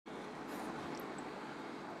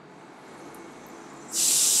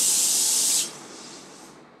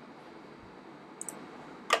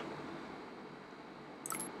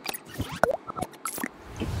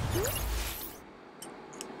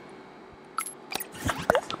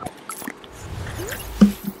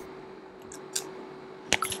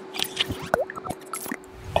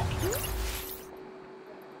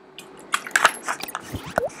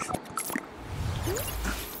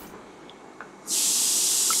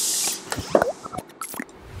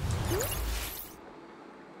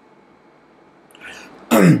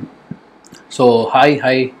So, hi,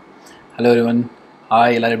 hello everyone. Hi,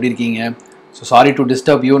 எல்லாரும் எப்படி இருக்கீங்க? So sorry to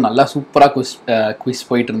disturb you. நல்லா சூப்பராக குவிஸ்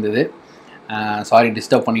போயிட்டு இருந்தது. சாரி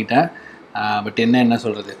டிஸ்டர்ப் பண்ணிட்டேன். பட் என்ன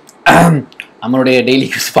சொல்கிறது, நம்மளுடைய டெய்லி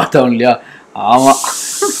குவிஸ் பார்த்தோம் இல்லையா? ஆமாம்,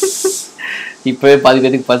 இப்போவே பாதி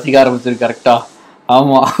பேருக்கு பசிக்க ஆரம்பிச்சிருக்கு. கரெக்டாக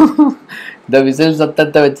ஆமாம், இந்த விசில்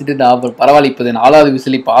சத்தத்தை வச்சுட்டு நான் பரவாயில்ல, இப்போ 4வது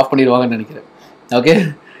விசில் இப்போ ஆஃப் பண்ணிடுவாங்கன்னு நினைக்கிறேன். ஓகே,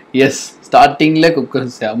 எஸ், ஸ்டார்டிங்கில் குக்கர்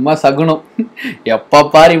செம்ம சகுனம், எப்போ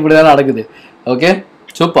பாரு இப்படி தான் நடக்குது. Okay,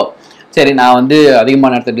 super. சரி, நான் வந்து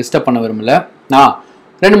அதிகமான நேரத்தை டிஸ்டர்ப் பண்ண விரும்பல. நான்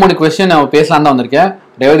 2-3 கொஸ்டின் நான் பேசலாம் தான் வந்திருக்கேன்.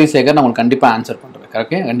 ரேவதி சேகர் நான் உங்களுக்கு கண்டிப்பாக ஆன்சர் பண்ணுறேன்.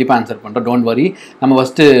 கரெக்டே, கண்டிப்பாக ஆன்சர் பண்ணுறேன். Don't worry. நம்ம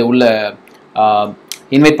ஃபஸ்ட்டு உள்ள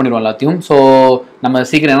இன்வைட் பண்ணிடுவோம் எல்லாத்தையும். ஸோ நம்ம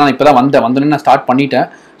சீக்கிரம், ஏன்னா இப்போ தான் வந்தோன்னே நான் ஸ்டார்ட் பண்ணிட்டேன்.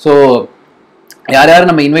 ஸோ யார்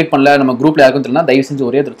நம்ம இன்வைட் பண்ணல, நம்ம குரூப்பில் யாருக்கும் தெரியல, தயவு செஞ்சு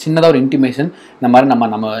ஒரே சின்னதாக ஒரு இன்டிமேஷன், இந்த மாதிரி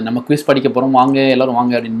நம்ம குவிஸ் படிக்க போகிறோம், வாங்க எல்லோரும்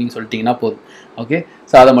வாங்க அப்படின்னு சொல்லிட்டிங்கன்னா போதும். ஓகே,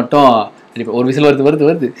 ஸோ அதை மட்டும் இப்போ ஒரு விசில்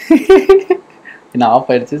வருது என்ன ஆஃப்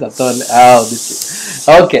ஆயிடுச்சு, சத்தம் வரல, வந்துச்சு.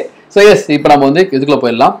 ஓகே, ஸோ எஸ், இப்போ நம்ம வந்து இதுக்குள்ளே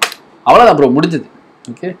போயிடலாம். அவ்வளோதான் ப்ரோ, முடிஞ்சுது.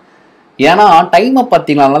 ஓகே, ஏன்னா டைமை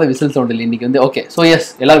பார்த்தீங்களா, விசில் சவுண்ட் இல்லை இன்றைக்கி வந்து. ஓகே, ஸோ எஸ்,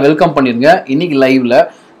 எல்லோரும் வெல்கம் பண்ணிடுங்க. இன்றைக்கி லைவில்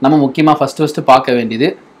நம்ம முக்கியமாக ஃபஸ்ட்டு பார்க்க வேண்டியது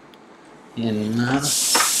என்ன,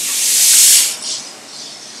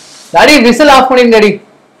 டாடி விசில் ஆஃப் பண்ணிடுங்க டாடி.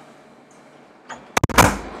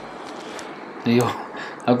 ஐயோ,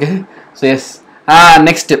 okay, so S,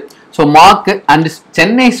 next, so mark and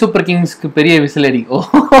Chennai super கிங்ஸ்க்கு பெரிய விசில் அடி. ஓ,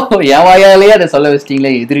 என் வாயாலேயே அதை சொல்ல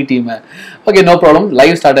வச்சிட்டிங்களே எதிரி டீமை. Okay, no problem.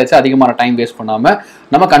 Live start ஆச்சு, அதிகமான டைம் வேஸ்ட் பண்ணாமல்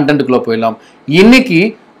நம்ம கண்டென்ட்டுக்குள்ளே போயிடலாம். இன்னைக்கு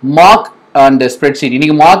மார்க் அண்ட் ஸ்ப்ரெட் ஷீட்.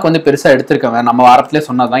 இன்னைக்கு மார்க் வந்து பெருசாக எடுத்திருக்காங்க, நம்ம வாரத்திலே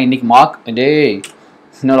சொன்னதான். இன்னைக்கு மார்க்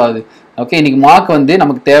என்னோட அது. ஓகே, இன்னைக்கு மார்க் வந்து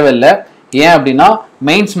நமக்கு தேவையில்லை. ஏன் அப்படின்னா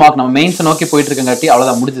மெயின்ஸ் மார்க், நம்ம மெயின்ஸை நோக்கி போயிட்டு இருக்கங்காட்டி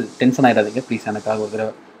அவ்வளோதான், முடிஞ்சது. டென்ஷன் ஆகிடாதீங்க ப்ளீஸ் எனக்காக ஒரு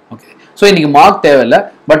தடவை. ஓகே, ஸோ இன்னைக்கு மார்க் தேவையில்லை.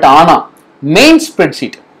 பட் ஆனால் main spread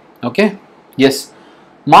sheet. Okay, S,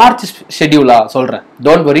 March ஷெட்யூலா சொல்கிறேன்.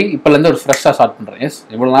 டோன்ட் வரி, இப்போலேருந்து ஒரு ஃப்ரெஷ்ஷாக ஸ்டார்ட் பண்ணுறேன். எஸ்,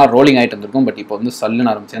 எவ்வளோ நாள் ரோலிங் ஆகிட்டு இருந்திருக்கும், பட் இப்போ வந்து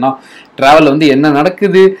சல்லுன்னு ஆரம்பிச்சு. ஏன்னா ட்ராவலில் வந்து என்ன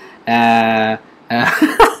நடக்குது,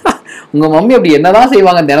 உங்கள் மம்மி அப்படி என்னதான்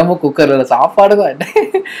செய்வாங்க, தினமும் குக்கரில் சாப்பாடு தான்.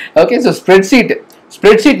 Okay, so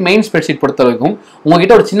spreadsheet main spreadsheet பொறுத்த வரைக்கும்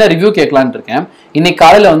உங்ககிட்ட ஒரு சின்ன ரிவ்யூ கேட்கலான்னு இருக்கேன். இன்னைக்கு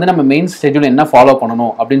காலையில் வந்து நம்ம மெயின் ஷெட்யூல் என்ன ஃபாலோ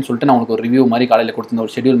பண்ணணும் அப்படின்னு சொல்லிட்டு நான் உங்களுக்கு ஒரு ரிவ்யூ மாதிரி காலையில் கொடுத்துருந்தேன்,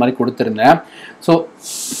 ஒரு ஷெட்யூல் மாதிரி கொடுத்துருந்தேன். ஸோ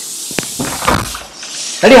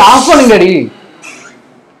ரெடி, ஆஃப் பண்ணுங்க ready.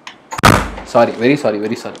 Very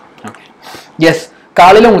sorry. Okay, S,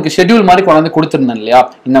 காலையில் உங்களுக்கு ஷெட்யூல் மாதிரி கொண்டாந்து கொடுத்துருந்தேன் இல்லையா,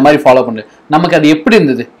 இந்த மாதிரி ஃபாலோ பண்ணுறது. நமக்கு அது எப்படி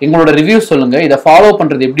இருந்தது, எங்களோட ரிவ்யூ சொல்லுங்கள். இதை ஃபாலோ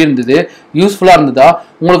பண்ணுறது எப்படி இருந்தது, யூஸ்ஃபுல்லாக இருந்ததா?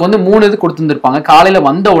 உங்களுக்கு வந்து 3 இது கொடுத்துருந்துருப்பாங்க. காலையில்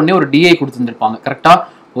வந்த உடனே ஒரு டிஐ கொடுத்துருந்துருப்பாங்க, கரெக்டாக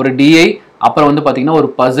ஒரு டிஐ. அப்புறம் வந்து பார்த்தீங்கன்னா ஒரு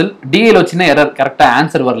பசில். டிஐயில் ஒரு சின்ன எரர், கரெக்டாக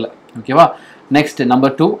ஆன்சர் வரல. ஓகேவா? நெக்ஸ்ட்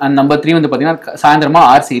நம்பர் 2 அண்ட் நம்பர் 3 வந்து பார்த்தீங்கன்னா சாயந்தரமாக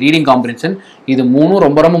ஆர்சி, ரீடிங் காம்ப்ரிஹென்ஷன். இது 3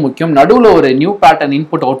 ரொம்ப முக்கியம். நடுவில் ஒரு நியூ பேட்டர்ன்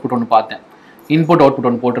இன்புட் அவுட்புட் ஒன்று பார்த்தேன், இன்புட் அவுட்புட்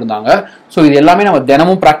ஒன்று போட்டிருந்தாங்க. ஸோ இது எல்லாமே நம்ம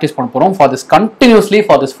தினமும் ப்ராக்டிஸ் பண்ண போகிறோம். For this continuously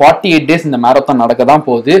for this 48 days இந்த மேரத்தான் நடக்க தான்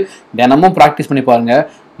போகுது. தினமும் ப்ராக்டிஸ் பண்ணி பாருங்க.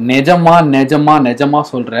 நிஜமா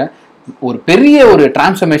சொல்கிறேன், ஒரு பெரிய ஒரு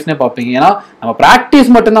டிரான்ஸ்ஃபர்மேஷனே பார்ப்பீங்க. ஏன்னா நம்ம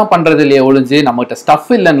ப்ராக்டிஸ் மட்டும்தான் பண்ணுறது இல்லையே ஒழிஞ்சு நம்மகிட்ட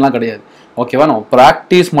ஸ்டஃப் இல்லைன்னுலாம் கிடையாது. ஓகேவா? நம்ம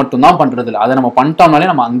ப்ராக்டிஸ் மட்டும்தான் பண்ணுறது இல்லை. அதை நம்ம பண்ணிட்டோம்னாலே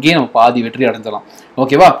நம்ம அங்கேயே நம்ம பாதி வெற்றி அடைஞ்சிடலாம்.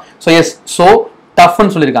 ஓகேவா? ஸோ எஸ், ஸோ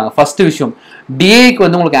டஃப்னு சொல்லியிருக்காங்க. ஃபர்ஸ்ட் விஷயம், டிஏக்கு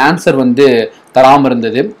வந்து உங்களுக்கு ஆன்சர் வந்து தராமல்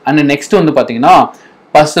இருந்தது. அண்ட் நெக்ஸ்ட் வந்து பார்த்தீங்கன்னா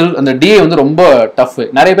பசில், அந்த டிஏ வந்து ரொம்ப டஃப்.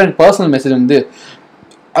 நிறைய பேர் பர்சனல் மெசேஜ் வந்து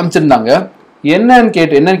அனுப்பிச்சிருந்தாங்க. என்னன்னு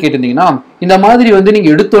கேட்டிருந்தீங்கன்னா, இந்த மாதிரி வந்து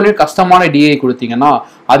நீங்கள் எடுத்தோடனே கஷ்டமான டிஏ கொடுத்தீங்கன்னா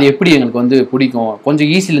அது எப்படி எங்களுக்கு வந்து பிடிக்கும், கொஞ்சம்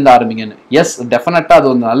ஈஸிலேருந்து ஆரம்பிங்கன்னு. எஸ், டெஃபினட்டாக அது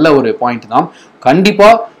ஒரு நல்ல ஒரு பாயிண்ட் தான்.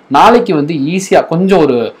 கண்டிப்பாக நாளைக்கு வந்து ஈஸியாக கொஞ்சம்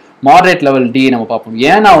ஒரு மாடரேட் லெவல் டிஏ நம்ம பார்ப்போம்.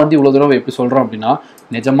 ஏன் நான் வந்து இவ்வளோ தூரம் எப்படி சொல்கிறோம் அப்படின்னா,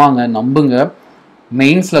 நிஜமாங்க நம்புங்க,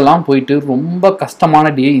 மெயின்ஸ்லலாம் போயிட்டு ரொம்ப கஷ்டமான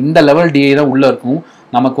டிஏ, இந்த லெவல் டிஏ தான் உள்ளே இருக்கும்.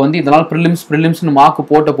 நமக்கு வந்து இதனால் ப்ரிலிம்ஸ்னு மார்க்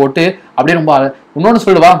போட்டு அப்படியே ரொம்ப. இன்னொன்று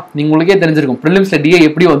சொல்லுவா, நீங்கள் உங்களுக்கே தெரிஞ்சிருக்கும் ப்ரிலிம்ஸில் டிஏ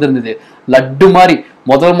எப்படி வந்திருந்தது, லட்டு மாதிரி.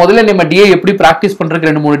 முதல்ல நம்ம டிஏ எப்படி ப்ராக்டிஸ்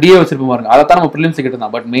பண்ணுறதுக்கு 2-3 டிஏ வச்சிருப்போம் பாருங்க, அதை தான் நம்ம ப்ரிலிம்ஸ் கிட்ட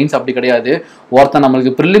தான். பட் மெயின்ஸ் அப்படி கிடையாது. ஒருத்தன்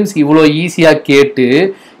நம்மளுக்கு ப்ரிலிம்ஸ் இவ்வளோ ஈஸியாக கேட்டு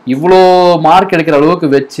இவ்வளோ மார்க் எடுக்கிற அளவுக்கு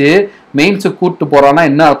வச்சு மெயின்ஸுக்கு கூப்பிட்டு போகிறான்னா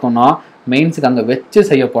என்ன அர்த்தம்னா, மெயின்ஸுக்கு அங்கே வச்சு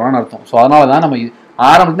செய்ய போகிறான்னு அர்த்தம். ஸோ அதனால தான் நம்ம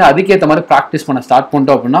ஆரம்பத்தில் அதுக்கேற்ற மாதிரி ப்ராக்டிஸ் பண்ண ஸ்டார்ட்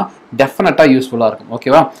பண்ணிட்டோம் அப்படின்னா டெஃபினட்டாக யூஸ்ஃபுல்லாக இருக்கும்.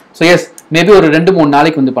 ஓகேவா? ஸோ எஸ், மேபி ஒரு 2-3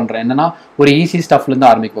 நாளைக்கு வந்து பண்ணுறேன். என்னன்னா, ஒரு ஈஸி ஸ்டஃப்லேருந்து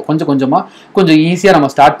ஆரம்பிக்கும். கொஞ்சம் ஈஸியாக நம்ம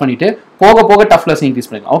ஸ்டார்ட் பண்ணிவிட்டு போக டஃப்னஸ் இன்க்ரீஸ்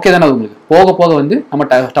பண்ணிக்கலாம். ஓகே தானே? உங்களுக்கு போக வந்து நம்ம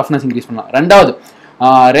டஃப்னஸ் இன்க்ரீஸ் பண்ணலாம். ரெண்டாவது,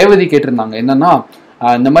 ரேவதி கேட்டிருந்தாங்க என்னன்னா,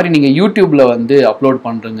 இந்த மாதிரி நீங்கள் யூடியூப்பில் வந்து அப்லோட்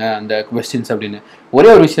பண்ணுறங்க அந்த கொஸ்டின்ஸ் அப்படின்னு. ஒரே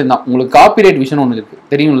ஒரு விஷயம் தான், உங்களுக்கு காப்பிரைட் விஷயம் ஒன்று இருக்குது,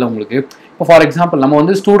 தெரியும்ல உங்களுக்கு. இப்போ ஃபார் எக்ஸாம்பிள் நம்ம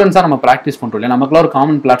வந்து ஸ்டூடெண்ட்ஸாக நம்ம ப்ராக்டிஸ் பண்ணுறோம் இல்லையா, நமக்குலாம் ஒரு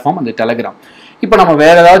காமன் பிளாட்ஃபார்ம் அந்த டெலகிராம். இப்போ நம்ம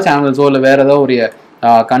வேறு ஏதாவது சேனல்ஸோ இல்லை வேறு ஏதாவது ஒரு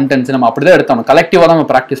கண்டென்ட்ஸ் நம்ம அப்படிதான் எடுத்தோம். கலெக்டிவாக தான் நம்ம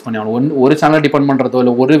ப்ராக்டிஸ் பண்ணி ஆகணும். ஒரு சேனல் டிபெண்ட் பண்ணுறதோ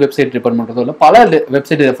இல்லை ஒரு வெப்சைட் டிபெண்ட் பண்ணுறதோ இல்லை பல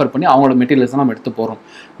வெப்சைட் ரெஃபர் பண்ணி அவங்களோட மெட்டீரியல்ஸ் நம்ம எடுத்து போகிறோம்.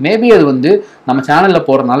 மேபி அது வந்து நம்ம சேனலில்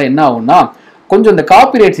போகிறதுனால என்ன ஆகும்னா கொஞ்சம் இந்த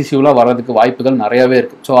காப்பிரைட்ஸ் இஷ்யூலாம் வரதுக்கு வாய்ப்புகள் நிறையவே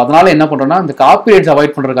இருக்குது. ஸோ அதனால என்ன பண்ணுறோம்னா இந்த காப்பிரைட்ஸ்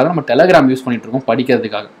அவாய்ட் பண்ணுறதுக்காக நம்ம டெலகிராம் யூஸ் பண்ணிட்டு இருக்கோம்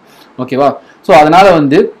படிக்கிறதுக்காக. ஓகேவா? ஸோ அதனால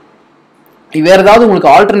வந்து வேற ஏதாவது உங்களுக்கு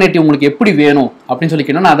ஆல்டர்னேட்டிவ் உங்களுக்கு எப்படி வேணும் அப்படின்னு சொல்லி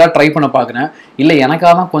கேட்டால் நான் அதான் ட்ரை பண்ண பார்க்குறேன். இல்லை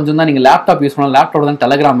எனக்காக தான் கொஞ்சம் தான் நீங்கள் லேப்டாப் யூஸ் பண்ணலாம், லேப்டாப் தான்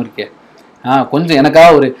டெலகிராம் இருக்கே, கொஞ்சம்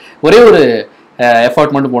எனக்காக ஒரே ஒரு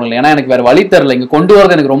எஃபர்ட் மட்டும் போடல. ஏன்னா எனக்கு வேறு வழி தரல. இங்கே கொண்டு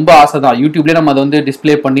வரது எனக்கு ரொம்ப ஆசை தான். யூடியூப்லேயே நம்ம அதை வந்து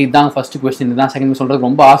டிஸ்பிளே பண்ணி தான் ஃபர்ஸ்ட் கொஸ்டின் தான் செகண்ட் சொல்கிறது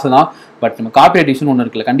ரொம்ப ஆசை தான். பட் நம்ம காப்பிரைட் இஷ்யூன்னு ஒன்று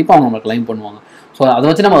இருக்குல்ல, கண்டிப்பாக அவங்க நம்மளுக்கு லைன் பண்ணுவாங்க. ஸோ அதை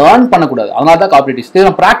வச்சு நம்ம ஏர்ன் பண்ணக்கூடாது. அதனால தான் காப்பிரைட் இஷ்யூ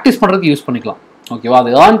நம்ம ப்ராக்டிஸ் பண்ணுறதுக்கு யூஸ் பண்ணிக்கலாம். ஓகேவா? அது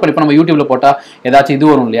ஏர்ன் பண்ணி இப்போ நம்ம யூடியூப்ல போட்டால் ஏதாச்சும் இது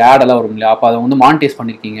வரும் இல்லையா, ஆடெல்லாம் வரும் இல்லையா, அப்போ அதை வந்து மானிட்டைஸ்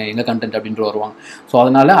பண்ணியிருக்கீங்க எங்கள் கண்டென்ட் அப்படின்ட்டு வருவாங்க. ஸோ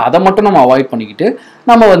அதனால அதை மட்டும் நம்ம அவாய்ட் பண்ணிக்கிட்டு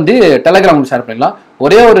நம்ம வந்து டெலகிராமில் ஷேர் பண்ணிக்கலாம்.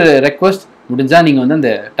 ஒரே ஒரு ரெக்வஸ்ட், முடிஞ்சால் நீங்கள் வந்து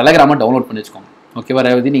அந்த டெலகிராமை டவுன்லோட் பண்ணி வச்சுக்கோங்க. ஓகேவா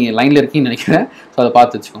ரேவதி? நீங்கள் லைனில் இருக்கீங்கன்னு நினைக்கிறேன். ஸோ அதை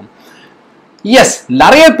பார்த்து வச்சுக்கோங்க. எஸ்,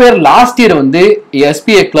 நிறைய பேர் லாஸ்ட் இயர் வந்து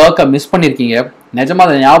எஸ்பிஐ கிளர்க்கை மிஸ் பண்ணியிருக்கீங்க. நிஜமாக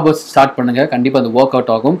அதை ஞாபகம் ஸ்டார்ட் பண்ணுங்க, கண்டிப்பாக அது ஒர்க்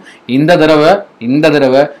அவுட் ஆகும். இந்த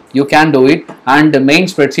தடவை you can do it. And main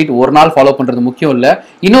spread sheet ஒரு நாள் ஃபாலோ பண்ணுறது முக்கியம் இல்லை.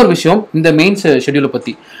 இன்னொரு விஷயம், இந்த மெயின்ஸ் ஷெடியூலை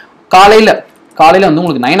பற்றி காலையில் வந்து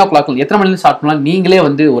உங்களுக்கு 9 o'clock எத்தனை மணிலேருந்து ஸ்டார்ட் பண்ணலாம் நீங்களே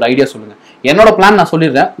வந்து ஒரு ஐடியா சொல்லுங்கள். என்னோட பிளான் நான்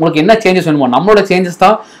சொல்லிடுறேன். உங்களுக்கு என்ன சேஞ்சஸ் வேணுமோ, நம்மளோட சேஞ்சஸ்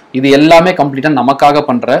தான் இது எல்லாமே கம்ப்ளீட்டாக நமக்காக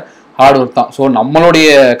பண்ணுற ஹார்ட் ஒர்க் தான். ஸோ நம்மளுடைய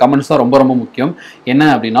கமெண்ட்ஸ் தான் ரொம்ப ரொம்ப முக்கியம். என்ன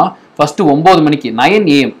அப்படின்னா ஃபஸ்ட்டு 9 மணிக்கு 9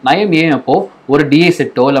 AM அப்போ ஒரு டிஏ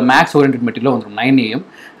செட்டோ இல்லை மேக்ஸ் ஓரியன்ட் மெட்டீரியலோ வந்துடும் 9 AM.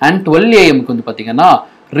 அண்ட் 12 AMக்கு வந்து பார்த்தீங்கன்னா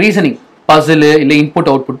ரீசனிங் பசில் இல்லை இன்புட்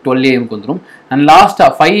அவுட்புட் 12 AMக்கு வந்துடும். அண்ட்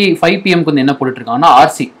லாஸ்ட்டாக 5 PMக்கு வந்து என்ன போட்டுட்ருக்காங்கன்னா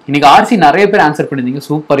ஆர்சி. இன்னைக்கு ஆர்சி நிறைய பேர் ஆன்சர் பண்ணியிருந்தீங்க.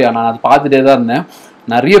 சூப்பர்யா, நான் அதை பார்த்துட்டே தான் இருந்தேன்.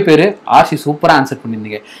 நிறைய பேர் ஆர்சி சூப்பராக ஆன்சர்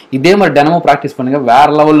பண்ணியிருந்தீங்க. இதே மாதிரி தினமும் ப்ராக்டிஸ் பண்ணுங்க, வேற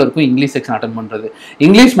லெவலில் இருக்கும் இங்கிலீஷ் செக்ஷன் அட்டன் பண்ணுறது.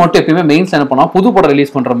 இங்கிலீஷ் மட்டும் எப்பயுமே மெயின்ஸில் என்ன பண்ணால் புது படம்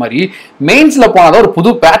ரிலீஸ் பண்ணுற மாதிரி மெயின்ஸில் போனால் தான் ஒரு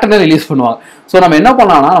புது பேட்டர்னே ரிலீஸ் பண்ணுவாங்க. ஸோ நம்ம என்ன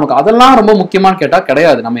பண்ணலாம்னா, நமக்கு அதெல்லாம் ரொம்ப முக்கியமானு கேட்டால்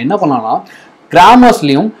கிடையாது. நம்ம என்ன பண்ணலாம்னா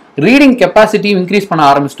கிராமர்ஸ்லையும் ரீடிங் கெப்பாசிட்டியும் இன்க்ரீஸ் பண்ண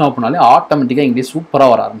ஆரம்பிச்சிட்டோம் அப்படின்னாலே ஆட்டோமேட்டிக்காக இங்கிலீஷ்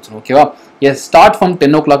சூப்பராக வர ஆரம்பிச்சிடும். ஓகேவா? எஸ், ஸ்டார்ட் ஃப்ரம்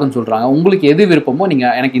 10 o'clock சொல்கிறாங்க. உங்களுக்கு எது விருப்பமோ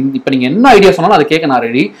நீங்கள் எனக்கு இப்போ நீங்கள் என்ன ஐடியா சொன்னாலும் அதை கேட்க நான்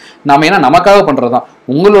ரெடி. நம்ம ஏன்னா நமக்காக பண்ணுறது தான்,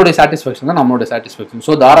 உங்களுடைய சாட்டிஸ்ஃபேக்ஷன் தான் நம்மளோட சாட்டிஸ்ஃபேக்ஷன்.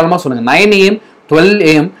 ஸோ தாராளமாக சொல்லுங்கள். 9 AM 12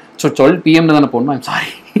 AM, ஸோ 12 PM தானே போடணும், ஐம்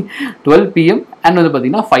சாரி 12 PM அண்ட் வந்து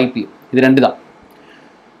பார்த்தீங்கன்னா 5 PM, இது 2 தான்.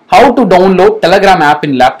 How to download Telegram app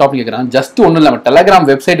இன் லேப்டாப்னு கேட்குறாங்க. ஜஸ்ட் ஒன்றும் இல்லை, நம்ம டெலகிராம்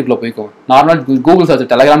வெப்சைட்டுக்குள்ளே போய்க்கோங்க. நார்மல் கூகுள் சர்ச்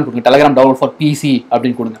டெலகிராம் கொடுங்க, டெலகிராம் டவுன்லோட் ஃபார் பிசி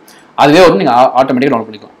அப்படின்னு கொடுங்க. அதுவே வரும், நீங்கள் ஆட்டோமேட்டிக்காக டவுன்லோட்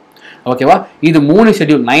பண்ணிக்கலாம். ஓகேவா? இது 3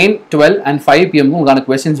 ஷெட்யூல் 9, 12 அண்ட் 5 PM உங்களுக்கான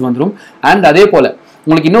கொஸ்டின்ஸ் வந்துடும். அண்ட் அதே போல்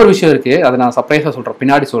உங்களுக்கு இன்னொரு விஷயம் இருக்குது, அதை நான் சர்ப்ரைஸாக சொல்கிறேன்,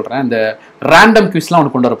 பின்னாடி சொல்கிறேன். இந்த ரேண்டம் குவிஸ்லாம்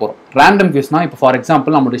ஒன்று கொண்டு வர போகிறோம். ரேண்டம் குவிஸ்னால் இப்போ ஃபார்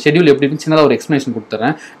எக்ஸாம்பிள் நம்மளுடைய ஷெட்யூல் எப்படி இருக்குன்னு சின்னதாக ஒரு எக்ஸ்ப்ளனேஷன்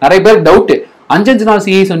கொடுத்துறேன். நிறைய பேர் டவுட்டு, 5 நாள்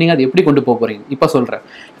சிஏ சொன்னீங்க, அது எப்படி கொண்டு போக போகிறீங்க இப்போ சொல்கிறேன்.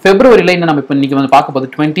 ஃபெப்ரவரியில் இன்னும் நம்ம இப்போ இன்றைக்கி வந்து பார்க்க போது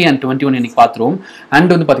 20 and 21 இன்னைக்கு பார்த்துருவோம்.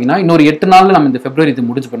 அண்ட் வந்து பார்த்தீங்கன்னா இன்னொரு 8 நாளில் நம்ம இந்த ஃபெப்ரவரி இது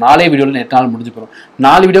முடிஞ்சு போகிறோம். 4 வீடியோவில் 8 நாள் முடிஞ்சு போகிறோம்.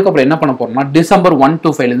 4 வீடியோக்கு அப்புறம் என்ன பண்ண போகிறோம்னா டிசம்பர் 1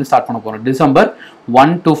 to 5 ஸ்டார்ட் பண்ண போகிறோம். டிசம்பர்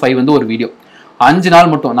 1 to 5 வந்து ஒரு வீடியோ, 5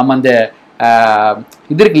 நாள் மட்டும். நம்ம அந்த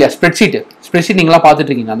இது இருக்கு இல்லையா, ஸ்ப்ரெட்ஷீட் நீங்களாம் பார்த்துட்டு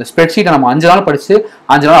இருக்கீங்க. அந்த ஸ்ப்ரெட்ஷீட்டை நம்ம 5 நாள் படித்து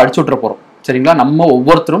 5 நாள் அடிச்சு விட்டுற போகிறோம். சரிங்களா? நம்ம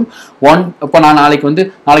ஒவ்வொருத்தரும் இப்போ நான்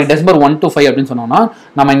நாளைக்கு டிசம்பர் 1 to 5 அப்படின்னு சொன்னோம்னா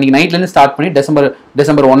நம்ம இன்னைக்கு நைட்லேருந்து ஸ்டார்ட் பண்ணி டிசம்பர்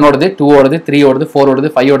 1 2 3 4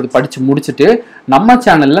 5 படிச்சு முடிச்சுட்டு நம்ம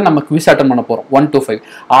சேனலில் நம்ம குவிஸ் அட்டன் பண்ண போகிறோம். 1 to 5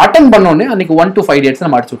 அட்டன் பண்ணோடனே அன்னைக்கு 1 to 5 டேட்ஸ்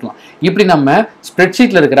நம்ம அடிச்சு விட்டலாம். இப்படி நம்ம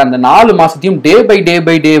ஸ்ப்ரெட்ஷீட்டில் இருக்கிற அந்த 4 மாதத்தையும் டே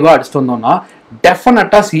பை டேவாக அடிச்சுட்டு வந்தோம்னா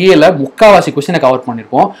டெஃபினட்டாக சிஏல முக்கால்வாசி கொஸ்டினை கவர்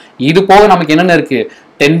பண்ணியிருப்போம். இது போக நமக்கு என்னென்ன இருக்குது,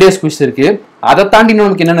 10 days குவிஸ் இருக்கு. அதை தாண்டி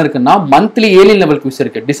நமக்கு என்னென்ன இருக்குன்னா மந்த்லி ஏலியன் லெவல் குவிஸ்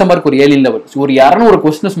இருக்கு. டிசம்பருக்கு ஒரு ஏலியன் லெவல் ஒரு 200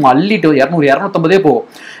 கொஸ்டின்ஸ் அள்ளிட்டு 250 போகும்.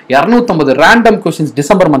 250 ரேண்டம் கொஸ்டின்ஸ்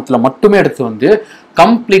டிசம்பர் மந்த்ல மட்டுமே எடுத்து வந்து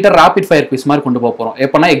கம்ப்ளீட்டா ரேபிட் ஃபயர் குவிஸ் மாதிரி கொண்டு போக போறோம்.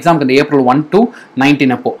 எப்போனா எக்ஸாம்க்கு இந்த April 1 to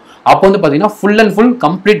 19 அப்போ வந்து பார்த்தீங்கன்னா full and full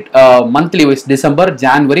complete monthly wise December,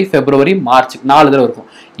 January, February, March 4 தடவை இருக்கும்.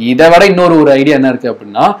 இதை விட இன்னொரு ஐடியா என்ன இருக்கு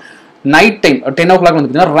அப்படின்னா நைட் டைம் 10 o'clock வந்து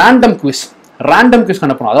பார்த்தீங்கன்னா ரேண்டம் குவிஸ்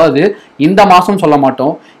கண்டப்போம். அதாவது இந்த மாதம் சொல்ல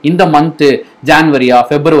மாட்டோம், இந்த மந்த்து ஜான்வரியா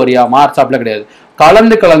ஃபெப்ரவரியா மார்ச் அப்படிலாம் கிடையாது,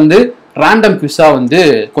 கலந்து ரேண்டம் குவிஸா வந்து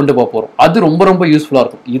கொண்டு போக போகிறோம். அது ரொம்ப ரொம்ப யூஸ்ஃபுல்லாக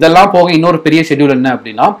இருக்கும். இதெல்லாம் போக இன்னொரு பெரிய ஷெட்யூல் என்ன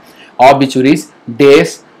அப்படின்னா ஆபிச்சுரிஸ்,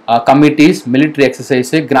 days, committees, military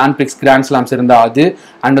exercise, grand prix, grand slams இருந்தால் அது,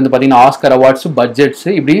 அண்ட் வந்து பார்த்தீங்கன்னா ஆஸ்கர் அவார்ட்ஸ், பட்ஜெட்ஸ்,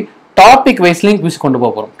 இப்படி டாபிக் வைஸ்லையும் குவிஸ் கொண்டு போக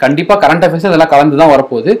போகிறோம். கண்டிப்பாக கரண்ட் அஃபேர்ஸ் இதெல்லாம் கலந்து தான்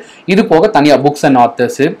வரப்போகுது. இது போக தனியாக புக்ஸ் அண்ட்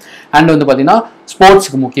ஆத்தர்ஸ் அண்ட் வந்து பார்த்தீங்கன்னா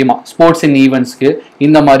ஸ்போர்ட்ஸ்க்கு, முக்கியமாக ஸ்போர்ட்ஸ் அண்ட் ஈவெண்ட்ஸ்க்கு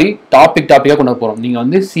இந்த மாதிரி டாப்பிக்காக கொண்டு போகிறோம். நீங்கள்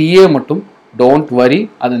வந்து சிஏ மட்டும் டோன்ட் வரி,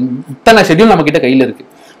 அது இத்தனை ஷெட்யூல் நம்மக்கிட்ட கையில் இருக்குது.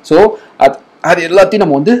 ஸோ அது எல்லாத்தையும்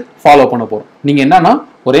நம்ம வந்து ஃபாலோ பண்ண போகிறோம். நீங்கள் என்னன்னா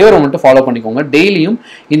ஒரே ஒரு மட்டும் ஃபாலோ பண்ணிக்கோங்க. டெய்லியும்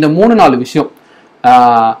இந்த 3-4 விஷயம்,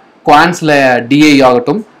 குவான்ஸில் டிஐ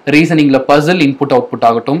ஆகட்டும், ரீசனிங்ல பசில் இன்புட் அவுட்புட்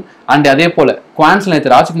ஆகட்டும். அண்ட் அதே போல குவான்ஸ்ல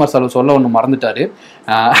நேற்று ராஜ்குமார் சார் சொல்ல ஒன்று மறந்துட்டாரு.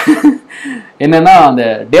 என்னன்னா அந்த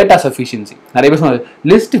டேட்டா சஃபிஷியன்சி. நிறைய பேர் சொன்னாரு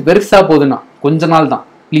லிஸ்ட் பெருசா போகுதுன்னா கொஞ்ச நாள் தான்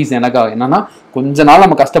ப்ளீஸ் எனக்காக. என்னன்னா கொஞ்ச நாள்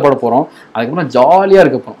நம்ம கஷ்டப்பட போறோம், அதுக்கப்புறம் ஜாலியா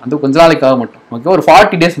இருக்க போறோம். அது கொஞ்ச நாளைக்காக மட்டும். ஓகே, ஒரு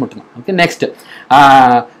 40 days மட்டும் தான். ஓகே, நெக்ஸ்ட்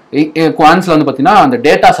குவான்ஸ்ல வந்து பார்த்தீங்கன்னா அந்த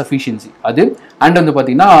டேட்டா சஃபிஷியன்சி அது. அண்ட் வந்து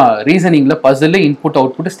பார்த்தீங்கன்னா ரீசனிங்ல Basil input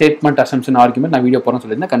output statement assumption argument நான் வீடியோ போறேன்னு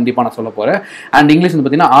சொல்லியிருந்தேன், கண்டிப்பாக நான் சொல்ல போறேன். அண்ட் இங்கிலீஷ் வந்து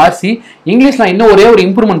பார்த்தீங்கன்னா ஆர்சி. இங்கிலீஷ் நான் இன்னும் ஒரே ஒரு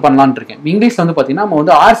இம்ப்ரூவ்மெண்ட் பண்ணலான்னு இருக்கேன். இங்கிலீஷ்ல வந்து பார்த்தீங்கன்னா நம்ம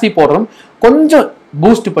வந்து ஆர்சி போடுறோம், கொஞ்சம்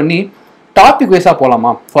பூஸ்ட் பண்ணி டாபிக் வைஸாக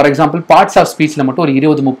போகலாமா. ஃபார் எக்ஸாம்பிள் பார்ட்ஸ் ஆஃப் ஸ்பீச்சில் மட்டும் ஒரு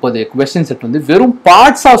 20-30 கொஸ்டின் செட் வந்து வெறும்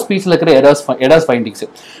பார்ட்ஸ் ஆஃப் ஸ்பீச்சில் இருக்கிற எரர்ஸ் ஃபைண்டிங்ஸ்.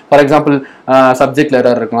 ஃபார் எக்ஸாம்பிள் சப்ஜெக்ட்ல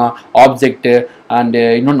எரர் இருக்கலாம், ஆப்ஜெக்ட் அண்ட்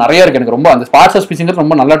இன்னும் நிறைய இருக்கு. எனக்கு ரொம்ப அந்த பார்ட்ஸ் ஆஃப் ஸ்பீச்சுங்கிறது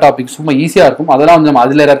ரொம்ப நல்ல டாபிக், ரொம்ப ஈஸியாக இருக்கும். அதெல்லாம் வந்து நம்ம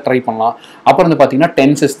அதில் எரர் ட்ரை பண்ணலாம். அப்புறம் வந்து பார்த்தீங்கன்னா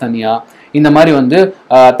டென்சஸ் தனியாக, இந்த மாதிரி வந்து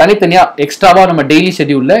தனித்தனியாக எக்ஸ்ட்ராவாக நம்ம டெய்லி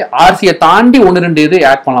ஷெட்யூலில் ஆர்சியை தாண்டி 1-2 இது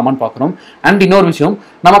ஆட் பண்ணலாமான்னு பார்க்குறோம். அண்ட் இன்னொரு விஷயம்,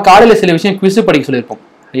 நம்ம காலையில் சில விஷயம் குவிஸ் படிக்க சொல்லியிருப்போம்.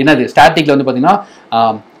 என்னது ஸ்டாட்டிக்ல வந்து பார்த்தீங்கன்னா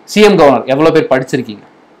சிஎம் கவர்னர் எவ்வளோ பேர் படிச்சிருக்கீங்க.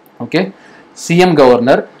 ஓகே, சிஎம்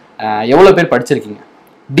கவர்னர் எவ்வளோ பேர் படிச்சிருக்கீங்க.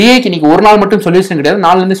 டிஏக்கு இன்னைக்கு ஒரு நாள் மட்டும் சொல்யூஷன் கிடையாது,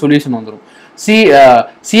 நாலுலேருந்து சொல்யூஷன் வந்துடும்.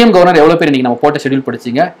 சிஎம் கவர்னர் எவ்வளோ பேர் இன்னைக்கு நம்ம போட்ட schedule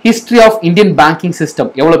படிச்சிங்க. History of Indian banking system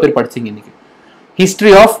எவ்வளோ பேர் படிச்சிங்க இன்னைக்கு.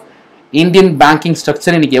 History of Indian banking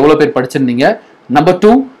structure இன்னைக்கு எவ்வளோ பேர் படிச்சிருந்தீங்க. நம்பர்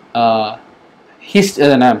 2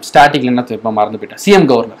 ஸ்டாட்டிக்ல என்ன மறந்து போயிட்டேன், சிஎம்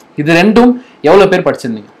கவர்னர். இது ரெண்டும் எவ்வளோ பேர்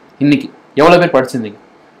படிச்சிருந்தீங்க இன்னைக்கு, எவ்வளோ பேர் படிச்சிருந்தீங்க.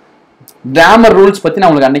 கிராமர் ரூல்ஸ் பற்றி நான்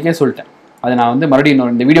உங்களுக்கு அன்றைக்கே சொல்லிட்டேன், அதை நான் வந்து மறுபடியும்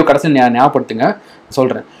இந்த வீடியோ கடைசியில் ஞாபகப்படுத்துங்க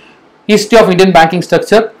சொல்கிறேன். History of Indian banking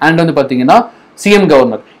structure and வந்து பார்த்தீங்கன்னா சிஎம்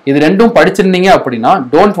கவர்னர், இது ரெண்டும் படிச்சிருந்தீங்க அப்படின்னா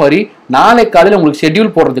டோன்ட் வரி, நாளை காலையில் உங்களுக்கு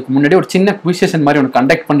ஷெட்யூல் போடுறதுக்கு முன்னாடி ஒரு சின்ன குவிஸ் செஷன் மாதிரி ஒன்று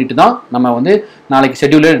கண்டக்ட் பண்ணிட்டு தான் நம்ம வந்து நாளைக்கு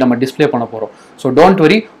ஷெட்யூலே நம்ம டிஸ்பிளே பண்ண போகிறோம். ஸோ டோன்ட்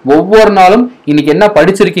வரி, ஒவ்வொரு நாளும் இன்னைக்கு என்ன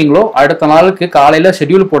படிச்சிருக்கீங்களோ அடுத்த நாளுக்கு காலையில்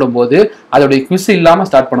ஷெட்யூல் போடும்போது அதோடைய குவிஸ் இல்லாமல்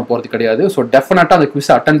ஸ்டார்ட் பண்ண போகிறது கிடையாது. ஸோ டெஃபினட்டாக அந்த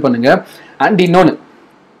குவிஸ் அட்டன் பண்ணுங்க. அண்ட் இன்னொன்று,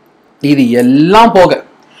 இது எல்லாம்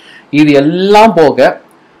போக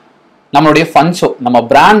நம்மளுடைய ஃபன் ஷோ, நம்ம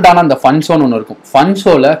பிராண்டான அந்த ஃபன் ஷோன்னு ஒன்று இருக்கும். ஃபன்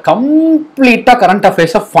ஷோவில் கம்ப்ளீட்டாக கரண்ட்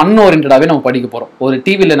அஃபேர்ஸை ஃபன் ஓரியன்டாகவே நம்ம படிக்க போகிறோம். ஒரு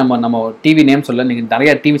டிவியில் நம்ம டிவி நேம் சொல்ல, நீங்கள்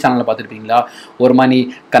நிறைய டிவி சேனலில் பார்த்துருப்பீங்களா, ஒரு மணி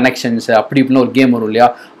கனெக்ஷன்ஸ் அப்படி இப்படின்னு ஒரு கேம் வரும் இல்லையா,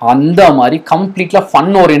 அந்த மாதிரி கம்ப்ளீட்டாக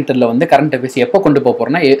ஃபன் ஓரியன்டில் வந்து கரண்ட் அஃபேர்ஸ் எப்போ கொண்டு போக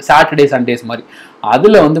போகிறோன்னா சாட்டர்டே சண்டேஸ் மாதிரி.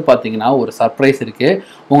 அதில் வந்து பார்த்தீங்கன்னா ஒரு சர்ப்ரைஸ் இருக்குது.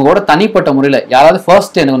 உங்களோட தனிப்பட்ட முறையில் யாராவது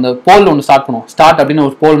ஃபர்ஸ்ட் எனக்கு அந்த போல் ஒன்று ஸ்டார்ட் அப்படின்னு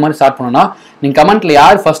ஒரு போல் மாதிரி ஸ்டார்ட் பண்ணணும்னா நீங்கள் கமெண்ட்டில்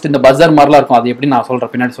யார் ஃபர்ஸ்ட், இந்த பஸ்ஸர் மாதிரிலாம் இருக்கும், அது எப்படி நான்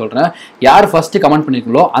சொல்கிறேன் பின்னாடி சொல்கிறேன், யார் ஃபர்ஸ்ட் கமெண்ட்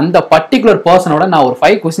பண்ணிருக்கீங்களோ அந்த பர்டிகுலர் பர்சனோட நான் ஒரு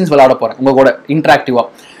 5 கொஸ்டின்ஸ் விளையாட போகிறேன் உங்க கூட இன்ட்ராக்டிவாக.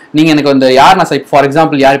 நீங்கள் எனக்கு வந்து யார் நான் ஃபார்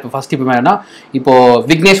எக்ஸாம்பிள் யார் இப்போ ஃபர்ஸ்ட் இப்போ வேணா இப்போ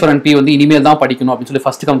விக்னேஸ்வரன் பி வந்து இனிமேல் தான் படிக்கணும் அப்படின்னு சொல்லி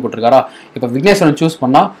ஃபர்ஸ்ட் கமெண்ட் போட்டிருக்காரா, இப்போ விக்னேஸ்வரன் சூஸ்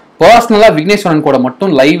பண்ணால் பர்சனலாக விக்னேஸ்வரன் கூட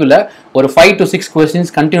மட்டும் லைவ்ல ஒரு 5 to 6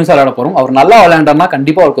 கொஸ்டின்ஸ் கண்டினியூஸாக விளையாட போகிறோம். அவர் நல்லா விளையாண்டார்னா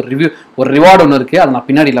கண்டிப்பாக அவருக்கு ஒரு ரிவார்டு ஒன்று இருக்குது, அதை நான்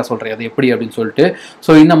பின்னாடி எல்லாம் சொல்கிறேன் அது எப்படி அப்படின்னு சொல்லிட்டு.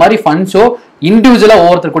 ஸோ இந்த மாதிரி ஃபன் ஷோ இண்டிவிஜுவலாக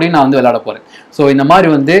ஒவ்வொருத்தர் கூடயும் நான் வந்து விளையாட போகிறேன். ஸோ இந்த மாதிரி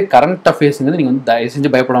வந்து கரண்ட் அஃபேர்ஸுங்கிறது நீங்கள் வந்து தயவு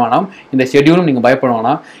செஞ்சு பயப்பட வேணாம், இந்த ஷெட்யூலும் நீங்கள் பயப்பட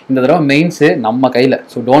வேணாம். இந்த தடவை மெயின்ஸு நம்ம கையில்.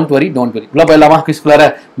 So don't worry. இவ்வளோ போயிடலாமா குவிஸ்குள்ளார.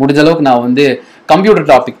 முடிஞ்ச அளவுக்கு நான் வந்து கம்ப்யூட்டர்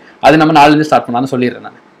டாபிக் அது நம்ம நாளிலேருந்து ஸ்டார்ட் பண்ணலாம்னு சொல்லிடுறேன்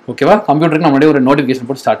நான். ஓகேவா, கம்ப்யூட்டருக்கு நம்மளுடைய ஒரு நோட்டிஃபிகேஷன்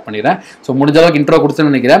போட்டு ஸ்டார்ட் பண்ணிடுறேன். ஸோ முடிஞ்ச அளவுக்கு இன்ட்ரோ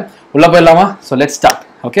கொடுத்துன்னு நினைக்கிறேன். உள்ளே போயிடலாமா. So let's start.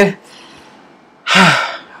 ஓகே,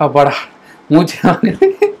 அப்பாடா மூச்சு.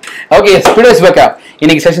 ஓகே, டுடேஸ் வொக்காப்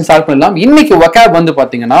இன்னைக்கு செஷன் ஸ்டார்ட் பண்ணலாம். இன்னைக்கு வொக்காப் வந்து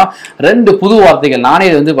பார்த்தீங்கன்னா 2 புது வார்த்தைகள். நானே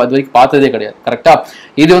இது வந்து இது வரைக்கும் பார்த்ததே கிடையாது. கரெக்டா,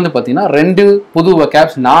 இது வந்து பார்த்தீங்கன்னா 2 புது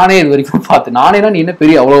வொக்காப்ஸ் நானே இது வரைக்கும் பார்த்தேன். நானேனா நீ என்ன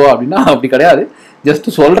பெரிய அவ்வளோவா அப்படின்னா அப்படி கிடையாது, ஜஸ்ட்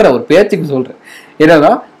சொல்கிறேன், ஒரு பேச்சுக்கு சொல்கிறேன்.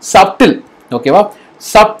 என்னன்னா சப்டில். ஓகேவா,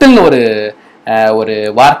 சப்டில்னு ஒரு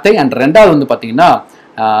வார்த்தை. அண்ட் ரெண்டாவது வந்து பார்த்தீங்கன்னா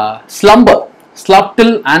slumber.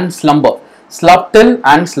 ஸ்லப்டில் and slumber. ஸ்லப்டில்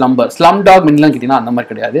and slumber. Slum dog மின்லாம் கேட்டீங்கன்னா அந்த மாதிரி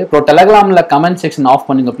கிடையாது. இப்போ டெலகிராமில் கமெண்ட் செக்ஷன் ஆஃப்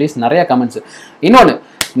பண்ணுங்க ப்ளீஸ், நிறைய கமெண்ட்ஸ். இன்னொன்று,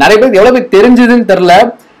 நிறைய பேருக்கு எவ்வளோ பேர் தெரிஞ்சதுன்னு தெரில,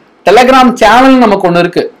 டெலகிராம் சேனல் நமக்கு ஒன்று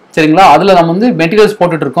இருக்குது சரிங்களா. அதில் நம்ம வந்து மெட்டீரியல்ஸ்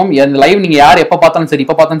போட்டுட்டு இருக்கோம். இந்த லைவ் நீங்கள் யார் எப்போ பார்த்தாலும் சரி,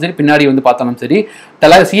 இப்போ பார்த்தாலும் சரி, பின்னாடி வந்து பார்த்தாலும் சரி,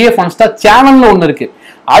 சிஏ ஃபன்ஸ்டா சேனல்னு ஒன்று இருக்குது.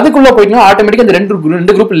 அதுக்குள்ள போயிட்டீங்கன்னா ஆட்டோமேட்டிக்கா இந்த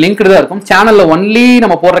ரெண்டு குரூப் லிங்க் தான் இருக்கும். சேனல்ல ஒன்லி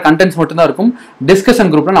நம்ம போடுற கண்டென்ட்ஸ் மட்டும் தான் இருக்கும்.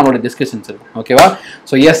 டிஸ்கஷன் குரூப்ல நம்மளோட டிஸ்கஷன்ஸ் இருக்கும். ஓகேவா,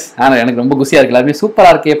 ஸோ எஸ், எனக்கு ரொம்ப குசியா இருக்கு, எல்லாருமே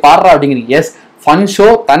சூப்பரா இருக்கே பாடுறா அப்படிங்கிறீங்க. எஸ், ஃபன் ஷோ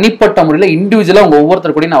தனிப்பட்ட முறையில் இண்டிவிஜுவலாக உங்கள்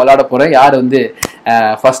ஒவ்வொருத்தர் கூட நான் விளையாட போகிறேன். யார் வந்து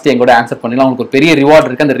ஃபர்ஸ்ட் எங்கூட ஆன்சர் பண்ணலாம், உங்களுக்கு ஒரு பெரிய ரிவார்டு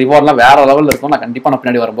இருக்குது. அந்த ரிவார்ட்லாம் வேற லெவலில் இருக்கும். நான் கண்டிப்பாக நான்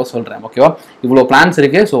பின்னாடி வரும்போது சொல்கிறேன். ஓகேவா, இவ்வளோ பிளான்ஸ்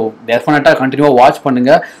இருக்குது. ஸோ டெஃபினட்டாக கண்டினியூவாக வாட்ச்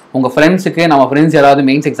பண்ணுங்கள். உங்கள் ஃப்ரெண்ட்ஸுக்கு, நம்ம ஃப்ரெண்ட்ஸ் யாராவது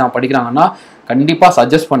மெயின்ஸ் எக்ஸாம் படிக்கிறாங்கன்னா கண்டிப்பாக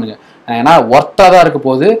சஜஸ்ட் பண்ணுங்கள். ஏன்னா ஒர்த்தாக தான் இருக்க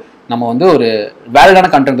போது. நம்ம வந்து ஒரு வேலிடான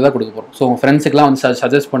கண்டென்ட் தான் கொடுக்க போகிறோம். ஸோ உங்கள் ஃப்ரெண்ட்ஸுக்குலாம் வந்து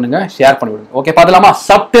சஜஸ்ட் பண்ணுங்கள், ஷேர் பண்ணி விடுங்க. ஓகே, பார்த்துலாமா.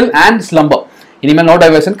 சப்டில் and slumber. இனிமேல் நோ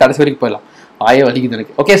டைவர்ஷன், கடைசி வரைக்கும் போயிடலாம். ஆயே வலிக்குது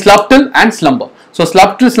எனக்கு. Okay, ஸ்லப்டில் and slumber. ஸோ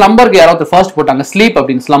ஸ்லம்பருக்கு யாராவது ஃபர்ஸ்ட் போட்டாங்க ஸ்லீப்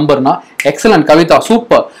அப்படின்னு. ஸ்லம்பர்னா excellent Kavitha,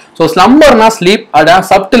 super. So ஸ்லம்பர்னா sleep, அதான்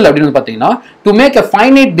சப்டில் அப்படின்னு பார்த்தீங்கன்னா to make a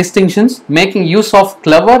finite distinctions making use of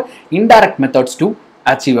clever indirect methods to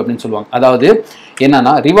achieve அப்படின்னு சொல்லுவாங்க. அதாவது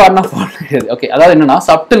என்னன்னா ரிவார்ட்னா ஓகே, அதாவது என்னன்னா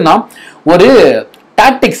சப்டில்னா ஒரு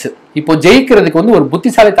டாக்டிக்ஸ். இப்போ ஜெயிக்கிறதுக்கு வந்து ஒரு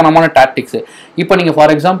புத்திசாலித்தனமான டாக்டிக்ஸ். இப்போ நீங்க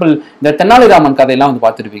ஃபார் எக்ஸாம்பிள் இந்த தென்னாலிராமன் கதையெல்லாம் வந்து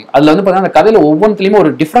பார்த்துருப்பீங்க. அதுல வந்து பார்த்தீங்கன்னா அந்த கதையில ஒவ்வொன்றுலையுமே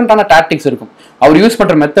ஒரு டிஃப்ரெண்டான டாக்டிக்ஸ் இருக்கும். அவர் யூஸ்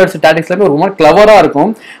பண்ற மெத்தட்ஸ் டாக்டிக்ஸ் எல்லாமே ஒரு மாதிரி கிளவரா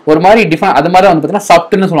இருக்கும், ஒரு மாதிரி டிஃப்ரெண்ட். அது மாதிரி வந்து பார்த்தீங்கன்னா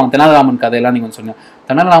சப்ட்னு சொல்லுவாங்க தெனாலிராமன் கதையெல்லாம். நீங்க சொன்னீங்க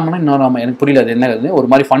தெனாலிராமன் இன்னொரு ராமன் எனக்கு புரியல அது என்ன, ஒரு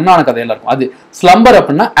மாதிரி ஃபன்னான கதையெல்லாம் இருக்கும். அது ஸ்லம்பர்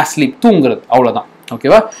அப்படின்னா அஸ்லீப், தூங்குறது, அவ்வளவுதான்.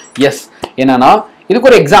 ஓகேவா? எஸ். என்னன்னா இதுக்கு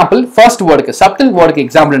ஒரு எக்ஸாம்பிள் ஃபர்ஸ்ட் வேர்டுக்கு சப்டில் வேர்டுக்கு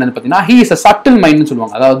எக்ஸாம்பிள் என்னன்னு பார்த்தீங்கன்னா ஹி இஸ் அ சப்டில் மைண்ட்னு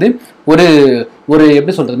சொல்லுவாங்க. அதாவது ஒரு ஒரு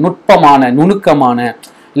எப்படி சொல்றது, நுட்பமான நுணுக்கமான,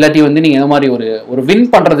 இல்லாட்டி வந்து நீங்க இந்த மாதிரி ஒரு வின்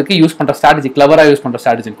பண்றதுக்கு யூஸ் பண்ற ஸ்ட்ராட்டஜி, கிளவரா யூஸ் பண்ற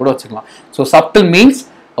ஸ்ட்ராட்டஜின்னு கூட வச்சுக்கலாம். ஸோ சப்டில் மீன்ஸ்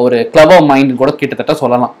ஒரு கிளவர் மைண்ட் கூட கிட்டத்தட்ட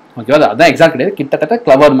சொல்லலாம். ஓகேவா? அதான் எக்ஸாக்ட் கிடையாது, கிட்டத்தட்ட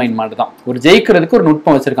கிளவர் மைண்ட் மாதிரி தான். ஒரு ஜெயிக்கிறதுக்கு ஒரு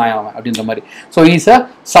நுட்பம் வச்சிருக்கான் அவன் அப்படின்ற மாதிரி. So is a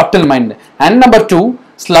சப்டில் mind. And number 2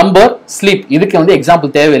 slumber, sleep. இதுக்கு வந்து எக்ஸாம்பிள்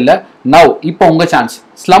தேவையில்லை. நவ் இப்போ உங்க சான்ஸ்.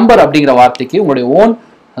 ஸ்லம்பர் அப்படிங்கிற வார்த்தைக்கு உங்களுடைய ஓன்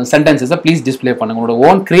சென்டென்சஸை ப்ளீஸ் டிஸ்பிளே பண்ணுங்க, உங்களோட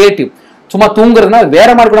ஓன் கிரியேட்டிவ். சும்மா தூங்குறதுனா வேற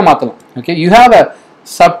மாதிரி கூட மாற்றலாம். Okay, you have a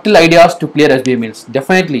subtle ideas to clear SBA means.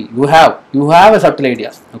 Definitely you have a subtle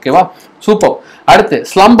ideas. ஓகேவா? சூப்பர். அடுத்து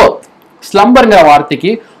ஸ்லம்பர். ஸ்லம்பர்ங்கிற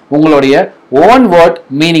வார்த்தைக்கு உங்களுடைய ஓன் வேர்ட்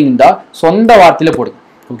மீனிங் தான் சொந்த வார்த்தையில போடுங்க.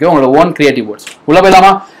 ஓகே, உங்களோட ஓன் கிரியேட்டிவ் வேர்ட்ஸ். உள்ள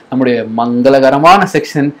போயிடலாமா? நம்முடைய மங்களகரமான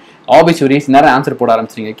செக்ஷன் ஆபிச்சுவரிஸ். நேரம் ஆன்சர் போட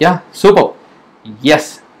ஆரம்பிச்சிருங்க. Okay, super.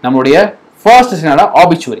 எஸ், நம்மளுடைய ஃபர்ஸ்ட் செக்ஷனோட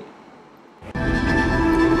ஆபிச்சுவரி.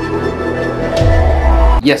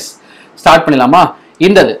 எஸ், ஸ்டார்ட் பண்ணலாமா?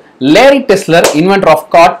 இந்தது Larry Tesler, inventor of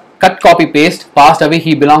cut copy paste, passed away.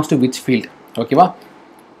 He belongs to which field? ஓகேவா?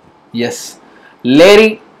 Yes, Larry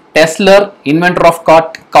Tesler, inventor of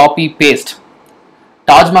cut copy paste.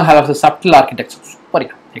 Taj Mahal has a subtle architecture. Super,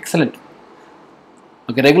 excellent.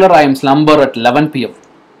 Okay, regular I am slumber at 11 p.m.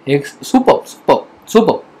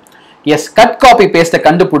 Super. S, cut copy பேஸ்ட்டை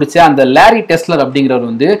கண்டுபிடிச்ச அந்த Larry Dessler அப்படிங்கிறவர்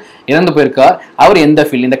வந்து இறந்து போயிருக்கார். அவர் எந்த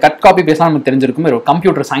field? இந்த கட் காப்பி பேஸ்ட் நமக்கு தெரிஞ்சிருக்கும், ஒரு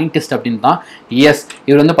கம்ப்யூட்டர் சயின்டிஸ்ட் அப்படின்னு தான். எஸ்,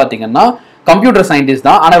 இவர் வந்து பார்த்தீங்கன்னா கம்ப்யூட்டர் சயின்டிஸ்ட்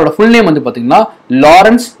தான். ஆனால் இவரோட ஃபுல் நேம் வந்து பார்த்தீங்கன்னா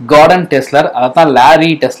லாரன்ஸ் கார்டன் டெஸ்லர். அதான் லேரி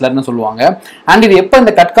டெஸ்லர்னு சொல்லுவாங்க. அண்ட் இது எப்போ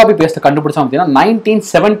இந்த கட் காப்பி பேஸ்ட்டை கண்டுபிடிச்சா பார்த்தீங்கன்னா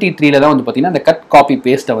 1973 தான் வந்து பார்த்தீங்கன்னா இந்த கட் காப்பி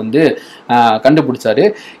பேஸ்ட்டை வந்து கண்டுபிடிச்சாரு.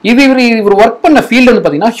 இவர் ஒர்க் பண்ண ஃபீல்டு வந்து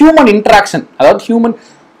பார்த்தீங்கன்னா ஹியூமன் இன்ட்ராக்ஷன். அதாவது ஹியூமன்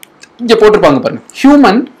இங்கே போட்டிருப்பாங்க பாருங்க,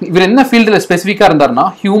 ஹியூமன். இவர் என்ன ஃபீல்டில் ஸ்பெசிஃபிக்காக இருந்தாருன்னா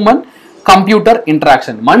ஹியூமன் கம்ப்யூட்டர்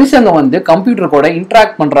இன்ட்ராக்ஷன். மனுஷங்க வந்து கம்ப்யூட்டர் கூட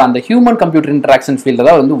இன்ட்ராக்ட் பண்ற அந்த ஹியூமன் கம்ப்யூட்டர் இன்ட்ராக்ஷன் ஃபீல்டில்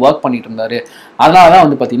தான் வந்து ஒர்க் பண்ணிட்டு இருந்தாரு. அதனால தான்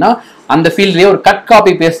வந்து பார்த்தீங்கன்னா அந்த ஃபீல்ட்லேயே ஒரு கட்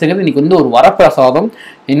காப்பி பேஸ்ட்டுங்கிறது இன்னைக்கு வந்து ஒரு வரப்பிரசாதம்.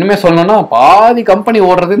 இன்னுமே சொல்லணும்னா பாதி கம்பெனி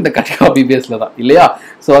ஓடுறது இந்த கட் காப்பி பேஸ்ட்ல தான், இல்லையா?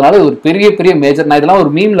 ஸோ அதனால ஒரு பெரிய மேஜர். நான் இதெல்லாம்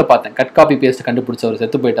ஒரு மீம்ல பார்த்தேன், கட் காப்பி பேஸ்ட் கண்டுபிடிச்சவர்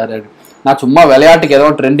செத்து போயிட்டாரு. நான் சும்மா விளையாட்டுக்கு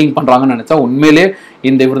ஏதோ ட்ரெண்டிங் பண்றாங்கன்னு நினைச்சா உண்மையிலே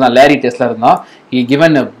இந்த இவர் தான் லேரி டெஸ்லர் இருந்தா.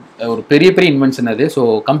 கிவன் ஒரு பெரிய இன்வென்ஷன் அது. ஸோ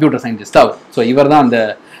கம்ப்யூட்டர் சயின்டிஸ்ட் அவர். ஸோ இவர் தான் அந்த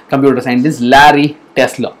computer scientist Larry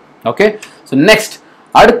Dessler. Okay, so next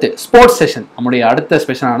அடுத்து ஸ்போர்ட்ஸ் செஷன். நம்முடைய அடுத்த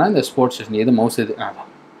ஸ்பெஷலான இந்த ஸ்போர்ட்ஸ் செஷன். எது மவுஸ் இது?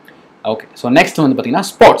 ஓகே, ஸோ நெக்ஸ்ட் வந்து பார்த்தீங்கன்னா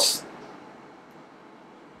ஸ்போர்ட்ஸ்.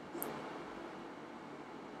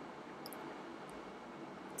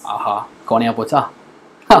 ஆஹா, கோணையா போச்சா?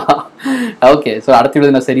 ஓகே, ஸோ அடுத்த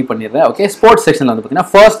வீடியோ நான் சரி பண்ணிடுறேன். ஓகே, ஸ்போர்ட்ஸ் செக்ஷன்ல வந்து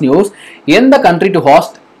பார்த்தீங்கன்னா ஃபர்ஸ்ட் நியூஸ், எந்த country to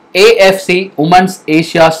ஹாஸ்ட் AFC Women's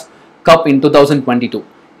Asia's Cup in 2022?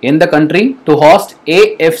 எந்த country to ஹாஸ்ட்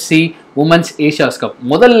AFC Women's Asia's Cup?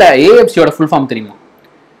 முதல்ல AFC யோட ஃபுல் ஃபார்ம் தெரியுமா?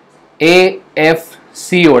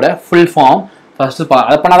 AFC யோட ஃபுல் ஃபார்ம் ஃபர்ஸ்ட்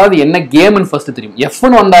அதாவது என்ன கேம்னு ஃபர்ஸ்ட் தெரியும்.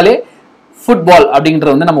 Fன்னு வந்தாலே ஃபுட்பால்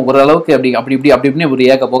அப்படிங்கிறது வந்து நம்ம ஓரளவுக்கு அப்படி ஒரு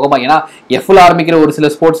ஏக போகமா. ஏன்னா Fல ஆரம்பிக்கிற ஒரு சில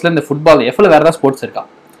ஸ்போர்ட்ஸ்ல இந்த ஃபுட்பால், Fல வேற ஏதாவது ஸ்போர்ட்ஸ் இருக்கா?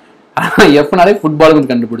 எஃப்னாலே ஃபுட்பாலுக்கு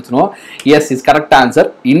கண்டுபிடிச்சிடும். S, is correct answer.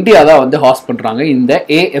 India தான் வந்து ஹாஸ்ட் பண்றாங்க இந்த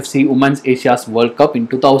AFC women's Asia's world cup இன்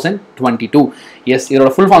 2022. எஸ், இதோட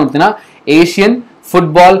ஃபுல் ஃபார்ம் பார்த்தீங்கன்னா ஏசியன்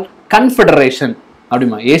ஃபுட்பால் கன்ஃபெடரேஷன்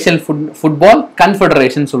அப்படிமா. ஏசியன் ஃபுட்பால்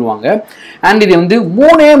கன்ஃபெடரேஷன் சொல்லுவாங்க. அண்ட் இது வந்து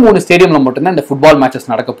மூணு ஸ்டேடியம்ல மட்டும்தான் இந்த ஃபுட்பால்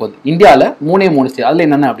மேட்சஸ் நடக்க போகுது இந்தியாவில். மூணு ஸ்டேடியம். அதில்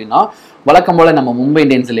என்னென்ன அப்படின்னா வழக்கம் போல நம்ம மும்பை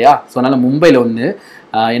இந்தியன்ஸ் இல்லையா? ஸோ அதனால மும்பையில் வந்து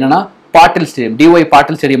என்னன்னா பாட்டில் ஸ்டேடியம், DY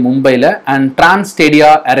பாட்டில் ஸ்டேடியம் மும்பையில், அண்ட் டிரான்ஸ் ஸ்டேடியா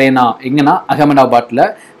அரேனா எங்கன்னா அகமதாபாத்தில்,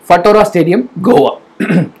 ஃபட்டோரா ஸ்டேடியம் கோவா.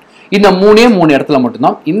 இந்த மூணு இடத்துல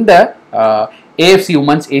மட்டும்தான் இந்த AFC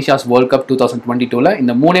women's Asia's world cup 2022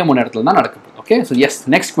 இந்த மூணு இடத்துல தான் நடக்குது. Okay, so S,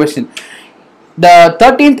 next question. The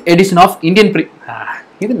 13th edition of Indian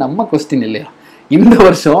இது நம்ம கொஸ்டின் இல்லையா? இந்த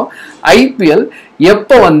வருஷம் IPL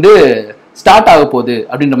எப்போ வந்து ஸ்டார்ட் ஆக போகுது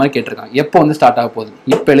அப்படின்ற மாதிரி கேட்டிருக்காங்க. எப்போ வந்து ஸ்டார்ட் ஆக போகுது?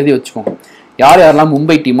 இப்போ எழுதி வச்சுக்கோங்க. யார் யாரெல்லாம்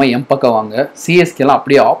மும்பை டீமா எம் பக்கம் வாங்க, சிஎஸ்கேலாம்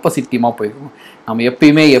அப்படியே ஆப்போசிட் டீமாக போயிருக்கும். நம்ம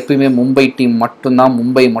எப்பயுமே மும்பை டீம் மட்டும்தான்,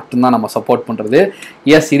 மும்பை மட்டும்தான் நம்ம சப்போர்ட் பண்ணுறது.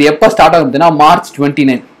 எஸ், இது எப்போ ஸ்டார்ட் ஆகும் அப்படின்னா March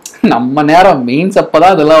 29. நம்ம நேரம் மெயின்ஸ் அப்போ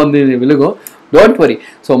தான் இதெல்லாம் வந்து விழுகும். Don't worry.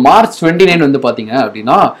 ஸோ March 29 வந்து பார்த்தீங்க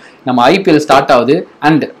அப்படின்னா நம்ம ஐபிஎல் ஸ்டார்ட் ஆகுது.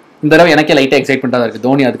 அண்ட் இந்த தடவை எனக்கே லைட்டாக எக்ஸைட்மெண்ட்டாக தான் இருக்குது.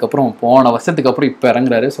 தோனி அதுக்கப்புறம் போன வருஷத்துக்கு அப்புறம் இப்போ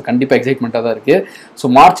இறங்குறாரு. ஸோ கண்டிப்பாக எக்ஸைட்மெண்ட்டாக தான் இருக்குது. ஸோ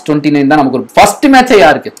March 29 தான் நமக்கு ஒரு ஃபர்ஸ்ட் மேட்சே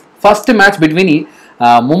யாருக்கு, first match between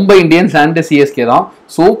Mumbai Indians and CSK தான்.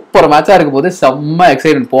 சூப்பர் மேட்சாக இருக்க போது, செம்ம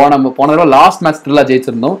எக்ஸைட்மெண்ட். போன தடவை லாஸ்ட் மேட்ச் த்ரில்லாக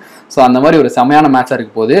ஜெயிச்சிருந்தோம். ஸோ அந்த மாதிரி ஒரு செமையான மேட்சாக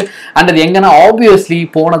இருக்க போகுது. அண்ட் அது எங்கன்னா ஆப்வியஸ்லி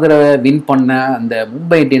போன தடவை வின் பண்ண அந்த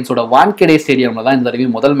மும்பை இந்தியன்ஸோட வான்கேடே ஸ்டேடியமில் தான் இந்த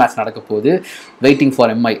தடவையும் முதல் மேட்ச் நடக்க போகுது. Waiting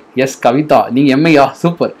for Mi. S Kavitha, நீங்கள் எம்ஐயா?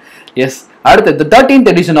 சூப்பர். எஸ், அடுத்து 13th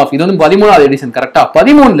எடிஷன் ஆஃப், இது வந்து 13வது எடிஷன். கரெக்டாக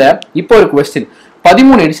 13ல் இப்போ ஒரு கொஸ்டின்.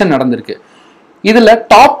 13 எடிஷன் நடந்திருக்கு. இதில்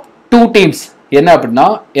டாப் 2 டீம்ஸ் என்ன அப்படின்னா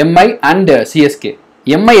எம்ஐ அண்ட் சிஎஸ்கே.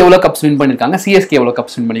 எம்ஐ எவ்வளோ கப்ஸ் வின் பண்ணியிருக்காங்க, சிஎஸ்கே எவ்வளோ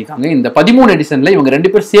கப்ஸ் வின் பண்ணியிருக்காங்க. இந்த 13 எடிஷனில் இவங்க 2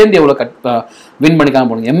 பேர் சேர்ந்து எவ்வளோ வின் பண்ணிக்காங்க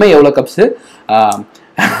போடுங்க. எம்ஐ எவ்வளோ கப்ஸு,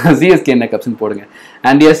 சிஎஸ்கே என்ன கப்ஸ்ன்னு போடுங்க.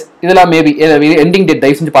 அண்ட் எஸ், இதெல்லாம் மேபி எண்டிங் டேட்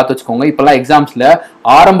தயவு செஞ்சு பார்த்து வச்சுக்கோங்க. இப்போல்லாம் எக்ஸாம்ஸில்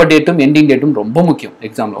ஆரம்ப டேட்டும் எண்டிங் டேட்டும் ரொம்ப முக்கியம்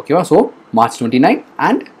எக்ஸாமில். ஓகேவா? So March 29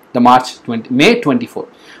 and the May 24.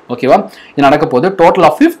 ஓகேவா? இது நடக்க போது. டோட்டல்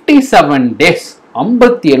ஆஃப் 57 days,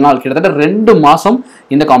 57 நாள், கிட்டத்தட்ட 2 மாதம்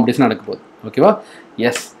இந்த காம்படிஷன் நடக்க போகுது. ஓகேவா?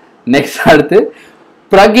 எஸ். நெக்ஸ்ட் அடுத்து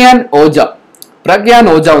பிரக்யான் ஓஜா. பிரக்யான்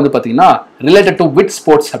ஓஜா வந்து பார்த்தீங்கன்னா ரிலேட்டட் டு விச்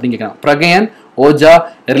ஸ்போர்ட்ஸ் அப்படின்னு கேட்குறாங்க. Pragyan ouija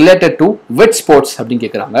related to which sports அப்படின்னு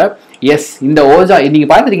கேட்குறாங்க. எஸ், இந்த ஓஜா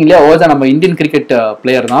நீங்கள் பார்த்துருக்கீங்க இல்லையா? ஓஜா நம்ம இந்தியன் கிரிக்கெட்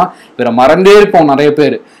பிளேயர் தான். இவரை மறந்தே இருப்போம் நிறைய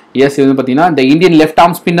பேர். எஸ், இது வந்து பார்த்தீங்கன்னா இந்த Indian left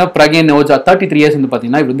arm spinner Pragyan ouija 33 years வந்து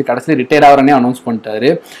பார்த்தீங்கன்னா இவர் வந்து கடைசியில் ரிட்டையர் ஆகிறனே அனௌன்ஸ் பண்ணிட்டாரு.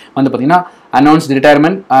 வந்து பார்த்தீங்கன்னா announced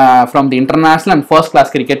retirement from the international and first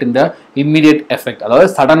class cricket இந்த இம்மீடியட் எஃபெக்ட். அதாவது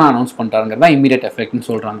சடனாக அனௌன்ஸ் பண்ணிட்டாருங்கிறது தான் இம்மீடியட் எஃபெக்ட்னு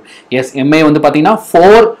சொல்கிறாங்க. எஸ், எம்ஐ வந்து பார்த்தீங்கன்னா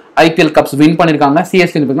 4 ஐபிஎல் கப்ஸ் வின் பண்ணியிருக்காங்க.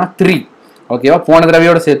 சிஎஸ்கே வந்து பார்த்தீங்கன்னா 3. ஓகேவா? போன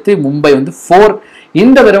தடவையோட சேர்த்து மும்பை வந்து 4.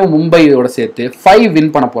 இந்த தடவை மும்பையோட சேர்த்து 5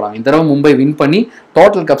 வின் பண்ண போகிறாங்க. இந்த தடவை மும்பை வின் பண்ணி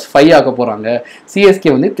டோட்டல் கப்ஸ் 5 ஆக்க போகிறாங்க.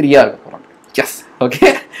 சிஎஸ்கே வந்து 3 ஆக்க போகிறாங்க. S, okay.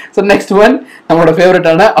 So next one நம்மளோட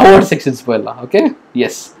ஃபேவரட்டான அவார்ட் செக்ஷன்ஸ் போயிடலாம். ஓகே.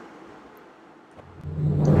 எஸ்,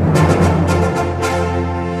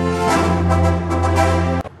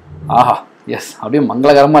 ஆஹா, எஸ், அப்படியே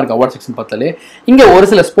மங்களகரமாக இருக்குது அவார்ட் செக்ஷன் பார்த்தாலே. இங்கே ஒரு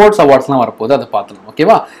சில ஸ்போர்ட்ஸ் அவார்ட்ஸ்லாம் வரப்போகுது, அதை பார்த்துலாம்.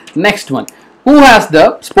 ஓகேவா? Next one, who has the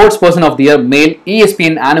sports person of the year male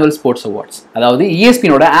ESPN annual sports awards. அதாவது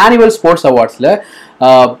ESPNோட annual sports awardsல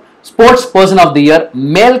sports person of the year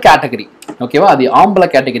மேல் கேட்டகரி. ஓகேவா? அது ஆம்பளை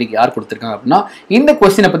கேட்டகரிக்கு யார் கொடுத்துருக்காங்க அப்படின்னா இந்த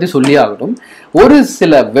கொஸ்டினை பற்றி சொல்லி ஆகட்டும். ஒரு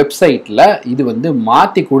சில வெப்சைட்டில் இது வந்து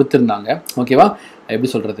மாற்றி கொடுத்துருந்தாங்க. ஓகேவா? எப்படி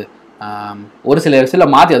சொல்கிறது, ஒரு சில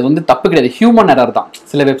மாற்றி, அது வந்து தப்பு கிடையாது, ஹியூமன் எரர் தான்.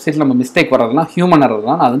 சில வெப்சைட்டில் நம்ம மிஸ்டேக் வர்றதுனா ஹியூமன் எரர்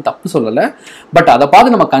தான், நான் அது தப்பு சொல்லலை. பட் அதை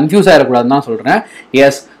பார்த்து நம்ம கன்ஃபியூஸ் ஆகிடக்கூடாதுன்னு தான் சொல்கிறேன்.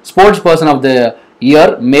 S, sports person of the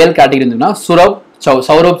year மேல் கேட்டகரி இருந்ததுன்னா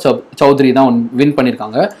சௌரப் சௌத்ரி தான் வின்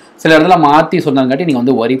பண்ணியிருக்காங்க. சில இடத்துல மாற்றி சொன்னாங்காட்டி நீங்கள்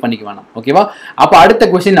வந்து வரி பண்ணிக்க வேணாம். ஓகேவா? அப்போ அடுத்த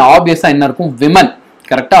கொஸ்டின் ஆப்வியஸாக என்ன இருக்கும், விமன்.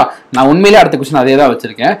 கரெக்டாக? நான் உண்மையிலே அடுத்த கொஸ்டின் அதே தான்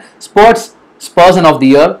வச்சுருக்கேன். Sports person of the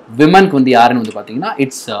year விமனுக்கு வந்து யாருன்னு வந்து பார்த்தீங்கன்னா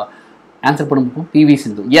இட்ஸ் ஆன்சர் பண்ணும்போது PV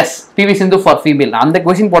Sindhu. S, PV Sindhu for female. அந்த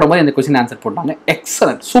கொஸ்டின் போடும்போது இந்த கொஸ்டின் ஆன்சர் போட்டாங்க.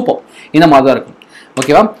 Excellent, super. இந்த மாதிரி தான் இருக்கும்.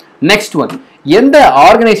 ஓகேவா? நெக்ஸ்ட் ஒன், எந்த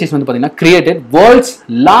ஆர்கனைசேஷன் வந்து பார்த்தீங்கன்னா created world's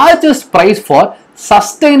largest prize for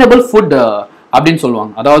sustainable food அப்படின்னு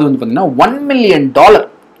சொல்லுவாங்க. அதாவது வந்து பார்த்தீங்கன்னா $1 million.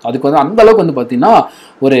 அதுக்கு வந்து அந்த அளவுக்கு வந்து பார்த்தீங்கன்னா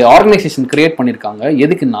ஒரு ஆர்கனைசேஷன் கிரியேட் பண்ணியிருக்காங்க.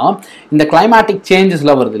 எதுக்குன்னா இந்த கிளைமேட்டிக்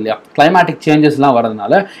சேஞ்சஸ்லாம் வருது இல்லையா? கிளைமேட்டிக் சேஞ்சஸ்லாம்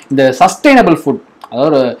வரதுனால இந்த சஸ்டைனபிள் ஃபுட்,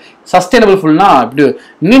 அதாவது சஸ்டைனபிள் ஃபுட்னா அப்படி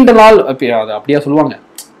நீண்ட நாள் அப்படியா சொல்லுவாங்க,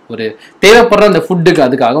 ஒரு தேவைப்படுற அந்த ஃபுட்டுக்கு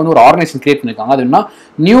அதுக்காக வந்து ஒரு ஆர்கனைசேஷன் கிரியேட் பண்ணியிருக்காங்க. அது என்ன,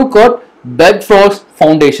 நியூகோட் பெக்ஃபோர்ட்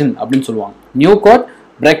ஃபவுண்டேஷன் அப்படின்னு சொல்லுவாங்க. நியூகோட்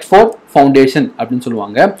பெக்ஃபோர்ட் ஃபவுண்டேஷன் அப்படின்னு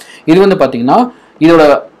சொல்லுவாங்க. இது வந்து பார்த்தீங்கன்னா இதோட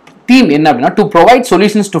தீம் என்ன அப்படின்னா to provide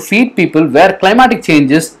solutions to feet people were climatic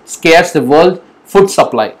changes scares the world food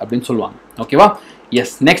supply அப்படின்னு சொல்லுவாங்க. ஓகேவா?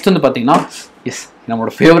 எஸ், நெக்ஸ்ட் வந்து பார்த்தீங்கன்னா எஸ்,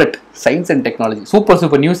 நம்மளோட favourite science and technology.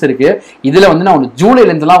 Super news இருக்கு. இதில் வந்து நான் ஒரு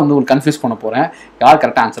ஜூலைலேருந்துலாம் வந்து ஒரு கன்ஃபியூஸ் பண்ண போகிறேன். யார்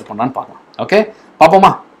கரெக்டாக ஆன்சர் பண்ணுறான்னு பார்க்கலாம். ஓகே,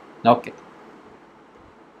 பார்ப்போமா? ஓகே.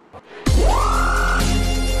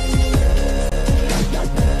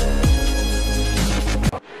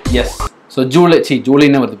 எஸ், ஸோ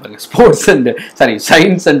ஜூலைன்னு வருது பாருங்க, sports and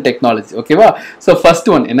science and technology. ஓகேவா? ஸோ ஃபர்ஸ்ட்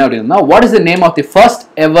ஒன் என்ன அப்படின்னா, what is the name of the first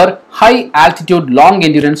ever high altitude long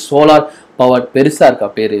endurance solar power? பெருசா இருக்கா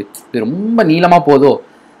பேரு, ரொம்ப நீளமா போதோ.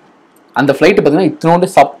 அந்த ஃப்ளைட்டு பார்த்தீங்கன்னா இத்தனோண்டு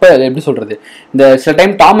சப்பை, எப்படி சொல்றது, இந்த சில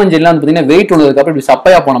டைம் டாம் அண்ட் ஜெர்ரிலாம் வந்து பார்த்தீங்கன்னா வெயிட் ஒன்றதுக்கு அப்புறம் இப்படி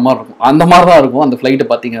சப்பையா போன மாதிரி இருக்கும். அந்த மாதிரி தான் இருக்கும் அந்த ஃப்ளைட்டு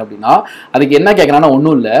பார்த்தீங்க அப்படின்னா. அதுக்கு என்ன கேட்குறாங்கன்னா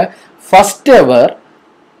ஒன்றும் இல்லை, ஃபர்ஸ்ட் எவர்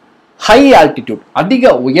ஹை ஆல்டிடியூட்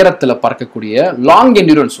அதிக உயரத்துல பறக்கக்கூடிய லாங்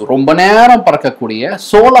என்டியூரன்ஸ் ரொம்ப நேரம் பறக்கக்கூடிய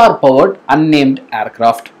சோலார் பவர்ட் அன்நேம்ட்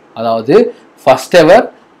ஏர்கிராஃப்ட். அதாவது ஃபர்ஸ்ட் எவர்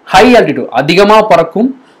ஹை ஆல்டிடியூட் அதிகமா பறக்கும்,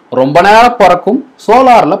 ரொம்ப நேரம் பறக்கும்,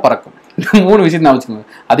 சோலார்ல பறக்கும். மூணு விஷயம் நான் வச்சுக்கோங்க.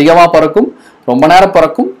 அதிகமா பறக்கும், ரொம்ப நேரம்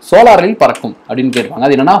பறக்கும், சோலாரில் பறக்கும் அப்படின்னு கேட்பாங்க.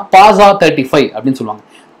 அது என்னன்னா பாசா 35 அப்படின்னு சொல்லுவாங்க.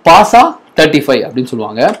 பாசா 35 அப்படின்னு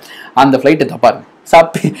சொல்லுவாங்க. அந்த ஃபிளைட் தப்பாருங்க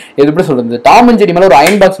சாப்பி இது எப்படி சொல்றது, டாம் அண்ட் ஜெரி மேல ஒரு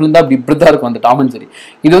அயன் பாக்ஸ் இருந்தா அப்படி இப்படிதான் இருக்கும் அந்த டாம் அண்ட் ஜெரி.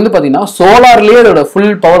 இது வந்து பாத்தீங்கன்னா சோலார்லயே இதோட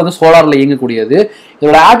ஃபுல் பவர் வந்து சோலார்ல இயங்கக்கூடியது.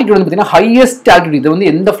 இதோட ஆல்டிடியூட் வந்து பாத்தீங்கன்னா ஹையஸ்ட் ஆல்டிடியூட். இது வந்து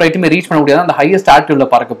எந்த ஃபிளைட்டுமே ரீச் பண்ண முடியாது, அந்த ஹையஸ்ட் ஆல்டிடியூட்ல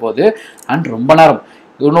பறக்க போகுது. அண்ட் ரொம்ப நேரம்.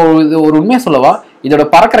 ஒரு உண்மையா சொல்லவா, இதோட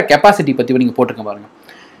பறக்கிற கெப்பாசிட்டி பத்தி நீங்க போட்டுக்க பாருங்க.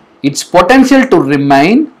 It's potential to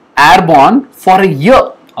remain airborne for a year.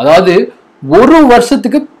 அதாவது ஒரு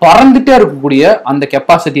வருஷத்துக்கு பறந்துட்டே இருக்கக்கூடிய அந்த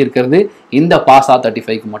கெப்பாசிட்டி இருக்கிறது இந்த பாசா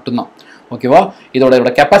 35க்கு மட்டும்தான். ஓகேவா,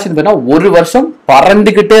 இதோட கெப்பாசிட்டி பார்த்தீங்கன்னா ஒரு வருஷம்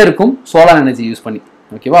பறந்துகிட்டே இருக்கும் சோலார் எனர்ஜி யூஸ் பண்ணி.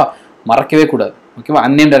 ஓகேவா, மறக்கவே கூடாது. ஓகேவா,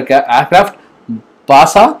 அன்நேம்ட் ஏர்கிராஃப்ட்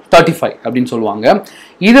பாசா 35 அப்படின்னு சொல்லுவாங்க.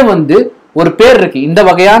 இது வந்து ஒரு பேர் இருக்கு, இந்த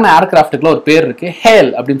வகையான ஏர்கிராஃப்டுக்குள்ள ஒரு பேர் இருக்கு,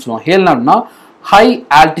 ஹேல் அப்படின்னு சொல்லுவாங்க. ஹேல்னா high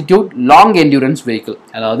altitude long endurance vehicle.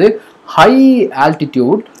 அதாவது ஹை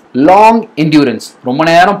ஆல்டிடியூட் லாங் என்டியூரன்ஸ் ரொம்ப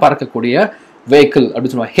நேரம் பறக்கக்கூடிய வெஹிக்கிள்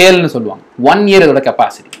அப்படின்னு சொல்லுவாங்க, ஹேல்னு சொல்லுவாங்க. 1 year இதோட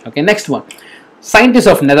capacity. Okay, next one. Scientists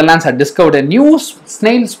of Netherlands had discovered a new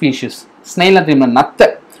snail species. Snail நத்தை,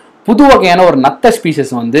 புது வகையான ஒரு நத்தை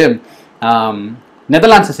ஸ்பீஷஸ் வந்து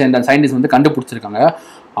நெதர்லாண்ட்ஸை சேர்ந்த சயின்டிஸ்ட் வந்து கண்டுபிடிச்சிருக்காங்க.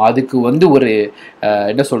 அதுக்கு வந்து ஒரு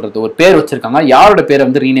என்ன சொல்றது, ஒரு பேர் வச்சிருக்காங்க. யாரோட பேரை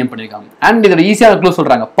வந்து ரீநேம் பண்ணியிருக்காங்க. அண்ட் இதோட ஈஸியான க்ளூ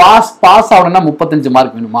சொல்றாங்க. பாஸ் ஆகணும்னா 35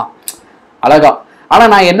 மார்க் வேணுமா, அழகா. ஆனா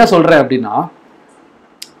நான் என்ன சொல்றேன் அப்படின்னா,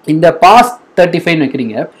 இந்த பாஸ் 35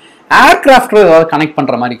 வைக்கிறீங்க, ஏர்கிராஃப்ட் ஏதாவது கனெக்ட்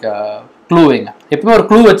பண்ற மாதிரி க்ளூ வைங்க. எப்பவுமே ஒரு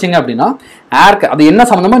க்ளூ வச்சிங்க அப்படின்னா அது என்ன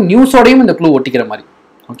சம்மந்தமா நியூஸோடையும் இந்த க்ளூ ஒட்டிக்கிற மாதிரி.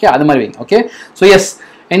 ஓகே, அது மாதிரி வைங்க. ஓகே, ஸோ எஸ்,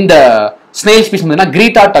 இந்த ஸ்னேல் ஸ்பீஷ் பார்த்தீங்கன்னா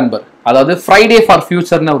கிரீட்டா டன்பர்க். அதாவது ஃப்ரைடே ஃபார்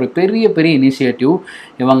ஃபியூச்சர்னு ஒரு பெரிய இனிஷியேட்டிவ்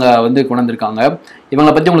இவங்க வந்து கொண்டு வந்திருக்காங்க.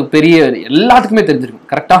 இவங்களை பற்றி உங்களுக்கு எல்லாத்துக்குமே தெரிஞ்சிருக்கும்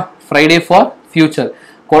கரெக்டாக. ஃப்ரைடே ஃபார் ஃபியூச்சர்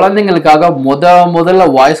குழந்தைங்களுக்காக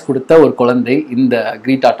முதல்ல வாய்ஸ் கொடுத்த ஒரு குழந்தை இந்த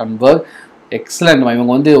கிரீட்டா டன்பர்க். எக்ஸலண்ட்.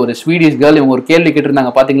 இவங்க வந்து ஒரு ஸ்வீடிஷ் கேர்ள். இவங்க ஒரு கேள்வி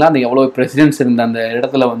கேட்டிருந்தாங்க பார்த்தீங்களா, அந்த எவ்வளோ பிரசிடென்ட்ஸ் இருந்த அந்த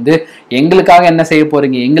இடத்துல வந்து எங்களுக்காக என்ன செய்ய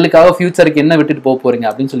போறீங்க, எங்களுக்காக ஃபியூச்சருக்கு என்ன விட்டுட்டு போக போறீங்க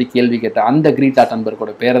அப்படின்னு சொல்லி கேள்வி கேட்டேன். அந்த கிரீட்டா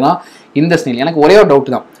டன்பர்க்கோட பேர் தான் இந்த ஸ்னேல். எனக்கு ஒரே ஒரு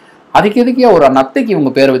டவுட் தான், அதுக்கு எதுக்கே ஒரு நத்தைக்கு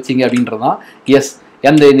இவங்க பேரை வச்சிங்க அப்படின்றதான். எஸ்,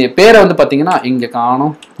 இந்த பேரை வந்து பார்த்தீங்கன்னா இங்கே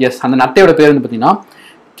காணும். எஸ், அந்த நத்தையோட பேர் வந்து பார்த்தீங்கன்னா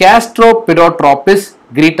கேஸ்ட்ரோபெடோட்ராபிஸ்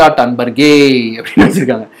கிரீட்டா டன்பர்கே அப்படின்னு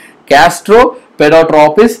வச்சிருக்காங்க.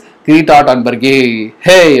 கேஸ்ட்ரோபெடோட்ராபிஸ் கிரீட்டா டன்பர்கே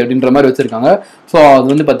ஹே அப்படின்ற மாதிரி வச்சிருக்காங்க. ஸோ அது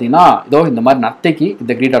வந்து பார்த்தீங்கன்னா இதோ இந்த மாதிரி நத்தைக்கு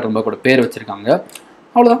இந்த கிரீட்டா டன்பர்க்கோட பேர் வச்சிருக்காங்க.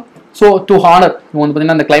 அவ்வளோதான். ஸோ டு ஹானர் இவங்க வந்து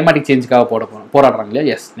பார்த்தீங்கன்னா இந்த கிளைமேட்டிக் சேஞ்சுக்காக போராடுறாங்க இல்லையா.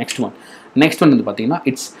 எஸ், நெக்ஸ்ட் ஒன் வந்து பார்த்தீங்கன்னா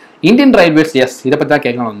இட்ஸ் இந்தியன் ரயில்வேஸ். எஸ், இதை பற்றி தான்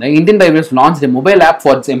கேட்கணும் வந்தேன். Indian railways launch mobile app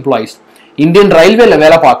for it's employees. Indian ரயில்வேல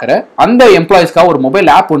வேலை பார்க்குற அந்த எம்ப்ளாயிஸ்க்காக ஒரு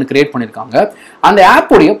மொபைல் ஆப் ஒன்று கிரியேட் பண்ணியிருக்காங்க. அந்த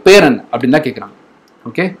ஆப்போடைய பேர் என்ன அப்படின்னு தான் கேட்குறாங்க.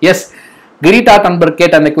 ஓகே, எஸ், கிரீட்டா டன்பர்க்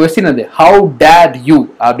கேட்ட அந்த கொஸ்டின் அது ஹவு டேட் யூ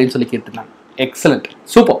அப்படின்னு சொல்லி கேட்டுருந்தாங்க. Excellent,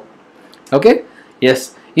 super. ஓகே, எஸ்,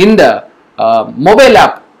 இந்த மொபைல்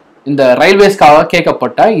ஆப் இந்த ரயில்வேஸ்க்காக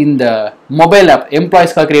கேட்கப்பட்ட இந்த மொபைல் ஆப்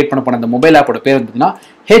எம்ப்ளாயிஸ்க்காக கிரியேட் பண்ண இந்த மொபைல் ஆப்போட பேர் பார்த்தீங்கன்னா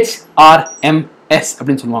HRMS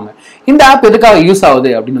அப்படின்னு சொல்லுவாங்க. இந்த ஆப் எதுக்காக யூஸ்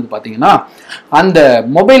ஆகுது அப்படின்னு வந்து பார்த்தீங்கன்னா, அந்த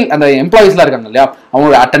எம்ப்ளாயிஸ்லாம் இருக்காங்க இல்லையா,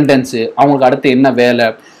 அவங்களோட அட்டெண்டன்ஸு, அவங்களுக்கு அடுத்து என்ன வேலை,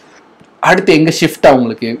 அடுத்து எங்க ஷிஃப்ட்,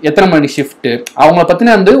 அவங்களுக்கு எத்தனை மணி ஷிஃப்ட், அவங்கள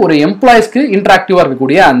பத்தின வந்து ஒரு எம்ப்ளாயிஸ்க்கு இன்ட்ராக்டிவா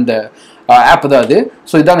இருக்கக்கூடிய அந்த ஆப் தான் அது.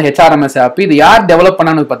 ஸோ இதான் அந்த HRMS ஆப். இது யார் டெவலப்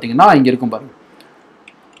பண்ணான்னு பார்த்தீங்கன்னா இங்க இருக்கும் பாருங்க.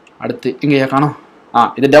 அடுத்து இங்க காணும்.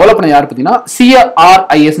 இது டெவலப் பண்ண யார் பார்த்தீங்கன்னா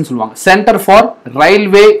CRIS சொல்லுவாங்க, centre for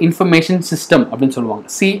railway information system அப்படின்னு சொல்லுவாங்க.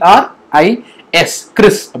 CRIS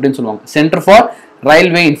கிறிஸ் அப்படின்னு சொல்லுவாங்க, centre for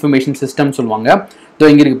railway information system சொல்லுவாங்க. இதோ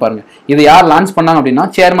இங்க இருக்கு பாருங்க. இதை யார் லான்ச் பண்ணாங்க அப்படின்னா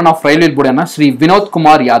chairman of railway board Sri Vinod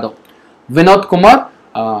Kumar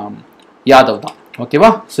Yadav தான். ஓகேவா.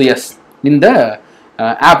 ஸோ எஸ், இந்த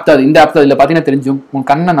ஆப் தான். இந்த ஆப் தான். இதில் பார்த்தீங்கன்னா தெரிஞ்சும், உங்க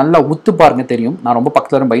கண்ணை நல்லா உத்து பாருங்க தெரியும். நான் ரொம்ப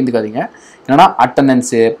பக்கத்தில் பயந்துக்காதீங்க. என்னன்னா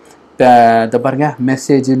அட்டண்டன்ஸு, இதை பாருங்க,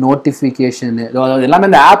 மெசேஜ், நோட்டிஃபிகேஷனு, எல்லாமே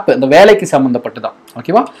இந்த ஆப் இந்த வேலைக்கு சம்மந்தப்பட்டு தான்.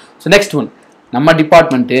 ஓகேவா. ஸோ நெக்ஸ்ட் ஒன் நம்ம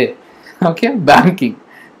டிபார்ட்மெண்ட்டு. ஓகே, பேங்கிங்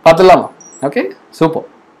பார்த்துடலாமா. Okay, super.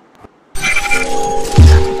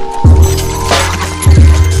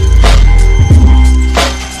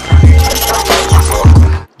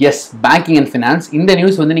 S, banking and finance. இந்த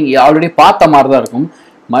நியூஸ் வந்து நீங்கள் ஆல்ரெடி பார்த்த மாதிரி தான் இருக்கும்,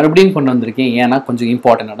 மறுபடியும் கொண்டு வந்திருக்கேன். ஏன்னா கொஞ்சம்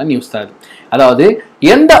இம்பார்ட்டன்டான நியூஸ் தான் இது. அதாவது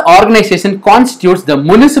எந்த ஆர்கனைசேஷன் கான்ஸ்டிடியூட்ஸ் த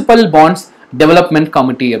முனிசிபல் பாண்ட்ஸ் டெவலப்மெண்ட்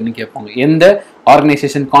கமிட்டி அப்படின்னு கேட்பாங்க. எந்த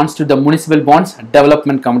ஆர்கனைசேஷன் கான்ஸ்டிடியூட் த முனிசிபல் பாண்ட்ஸ்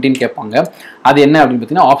டெவலப்மெண்ட் கமிட்டின்னு கேட்பாங்க. அது என்ன அப்படின்னு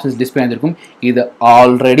பார்த்தீங்கன்னா ஆப்ஷன்ஸ் டிஸ்பிளே ஆகிருக்கும். இது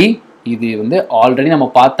ஆல்ரெடி நம்ம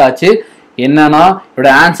பார்த்தாச்சு. என்னன்னா இதோட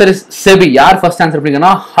ஆன்சர் இஸ் செபி. யார் ஃபர்ஸ்ட் ஆன்சர்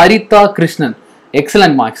பண்ணீங்கன்னா Haritha Krishnan.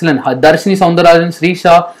 எக்ஸலன்ட்மா, excellent. Dharshini Soundararajan,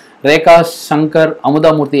 Srisha, Rekha Shankar,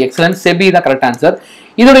 அமுதாமூர்த்தி, excellent. SEBI தான் கரெக்ட் ஆன்சர்.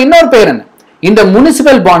 இதோட இன்னொரு பேர் என்ன? இந்த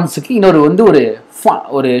முனிசிபல் பாண்ட்ஸுக்கு இன்னொரு வந்து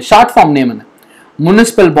ஒரு ஷார்ட் ஃபார்ம் நேம் என்ன?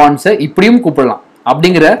 முனிசிபல் பாண்ட்ஸை இப்படியும் கூப்பிடலாம்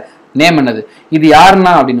அப்படிங்கிற நேம் என்னது? இது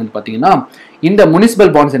யாருன்னா அப்படின்னு வந்து பார்த்தீங்கன்னா இந்த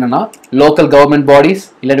முனிசிபல் பாண்ட்ஸ் என்னன்னா லோக்கல் கவர்மெண்ட் பாடிஸ்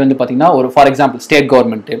இல்லாட்டி வந்து பார்த்தீங்கன்னா ஒரு for example state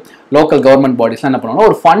government, local government பாடிஸ்லாம் என்ன பண்ணுவாங்கன்னா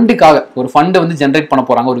ஒரு ஃபண்டுக்காக ஒரு ஃபண்டை வந்து ஜென்ரேட் பண்ண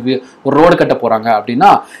போறாங்க, ஒரு ரோடு கட்ட போறாங்க அப்படின்னா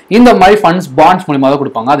இந்த மாதிரி ஃபண்ட்ஸ் பாண்ட்ஸ் மூலியமா தான்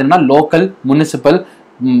கொடுப்பாங்க. அது என்ன? லோக்கல் முனிசிபல்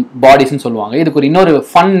பாடிஸ்ன்னு சொல்லுவாங்க. இதுக்கு ஒரு இன்னொரு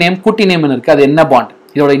ஃபன் நேம், குட்டி நேம் இருக்கு. அது என்ன பாண்ட்?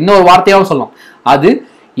 இதோட இன்னொரு வார்த்தையாகவும் சொல்லலாம். அது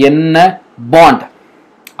என்ன பாண்ட்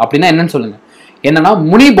அப்படின்னா என்னன்னு சொல்லுங்க. என்னன்னா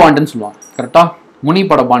முனி பாண்டுன்னு சொல்லுவாங்க. கரெக்டா? முனி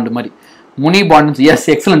பட பாண்டு மாதிரி முனி bond. S,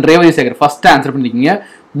 excellent. Revathi Sekar first answer பண்ணிருக்கீங்க.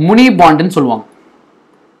 முனி பாண்டுன்னு சொல்லுவாங்க.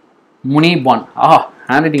 முனி பாண்ட்.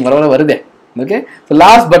 ஹேண்ட் ரைட்டிங் வர வருதே. Okay,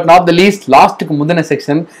 last but not the least, லாஸ்ட்டுக்கு முந்தின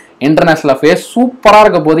செக்ஷன் இன்டர்நேஷனல் அஃபேர்ஸ். சூப்பராக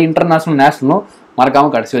இருக்க போது இன்டர்நேஷனல் நேஷனலும்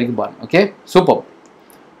மறக்காம கடைசி வரைக்கும் பாருங்க. Okay, super.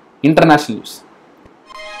 International news.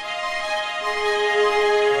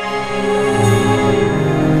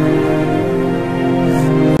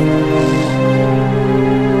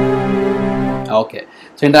 Okay,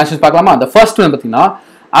 so international பார்க்கலாமா? The first one பார்த்தீங்கன்னா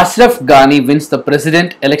Ashraf Ghani wins the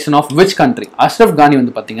president election of which country? Ashraf Ghani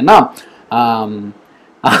வந்து பார்த்தீங்கன்னா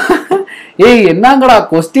என்னங்கடா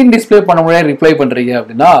கொஸ்டின் டிஸ்பிளே பண்ண முடியாது ரிப்ளை பண்ணுறீங்க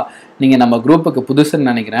அப்படின்னா நீங்கள் நம்ம குரூப்புக்கு புதுசுன்னு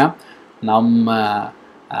நினைக்கிறேன்.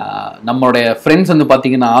 நம்மளுடைய ஃப்ரெண்ட்ஸ் வந்து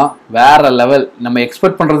பார்த்தீங்கன்னா வேற லெவல். நம்ம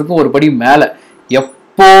எக்ஸ்பெக்ட் பண்ணுறதுக்கும் ஒரு படி மேலே.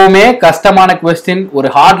 எப்போவுமே கஷ்டமான கொஸ்டின், ஒரு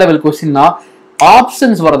ஹார்ட் லெவல் கொஸ்டின்னா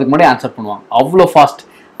ஆப்ஷன்ஸ் வரதுக்கு முன்னாடி ஆன்சர் பண்ணுவாங்க. அவ்வளோ ஃபாஸ்ட்.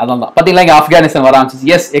 அதான் பார்த்தீங்களா, இங்கே ஆப்கானிஸ்தான் வர ஆன்சர்.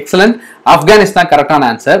 S, excellent. ஆப்கானிஸ்தான் கரெக்டான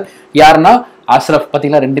ஆன்சர். யாருன்னா அஷ்ரஃப்.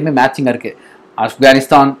 பார்த்தீங்களா, ரெண்டுமே மேட்சிங்காக இருக்கு.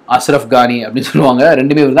 ஆப்கானிஸ்தான், அஷ்ரஃப் கானி அப்படின்னு சொல்லுவாங்க.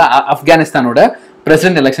 ரெண்டுமே இவர் தான் ஆப்கானிஸ்தானோட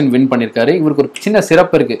பிரசிடென்ட் எலெக்ஷன் வின் பண்ணியிருக்காரு. இவருக்கு ஒரு சின்ன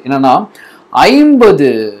சிறப்பு இருக்கு. என்னன்னா 50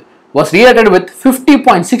 was re-elected with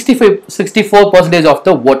 50.64% of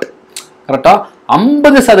the vote. கரெக்டா?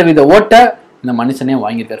 50% ஓட்டை இந்த மனுஷனே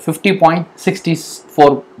வாங்கியிருக்காரு.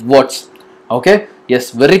 50.64 votes. ஓகே, எஸ்,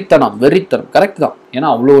 வெறித்தனம், வெறித்தனம். கரெக்ட் தான். ஏன்னா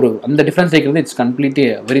அவ்வளோ ஒரு அந்த டிஃபரன்ஸ் இருக்கிறது இட்ஸ் கம்ப்ளீட்லி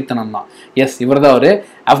வெறித்தனம் தான். எஸ், இவர் தான் ஒரு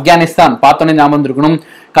ஆப்கானிஸ்தான். பார்த்தோன்னே ஞாபகம் இருந்திருக்கணும்.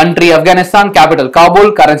 Country Afghanistan, capital Kabul,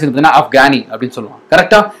 currency பார்த்தீங்கன்னா ஆப்கானி அப்படின்னு சொல்லுவாங்க.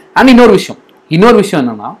 கரெக்டா? அண்ட் இன்னொரு விஷயம்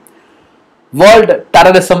என்னன்னா வேர்ல்டு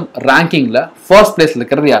டெரரிசம் ரேங்கிங்ல ஃபர்ஸ்ட் பிளேஸ்ல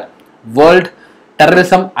இருக்கிறது யார்? வேர்ல்டு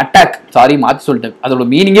டெரரிசம் அட்டாக், சாரி மாற்றி சொல்லிட்டேன், அதோட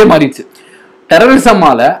மீனிங்கே மாறிடுச்சு.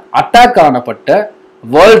 டெரரிசமால அட்டாக் ஆனப்பட்ட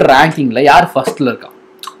வேர்ல்டு ரேங்கிங்ல யார் ஃபர்ஸ்ட்ல இருக்கா?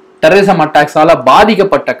 டெரரிசம் அட்டாக்ஸால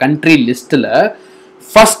பாதிக்கப்பட்ட கண்ட்ரி லிஸ்ட்ல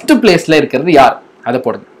ஃபர்ஸ்ட் பிளேஸ்ல இருக்கிறது யார்? அதை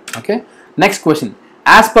போடுங்க. Okay, next question.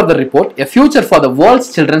 As per the report, a future for the world's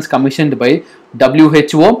children's commissioned by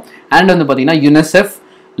WHO and வந்து பார்த்தீங்கன்னா UNICEF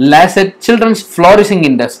lasted children's flourishing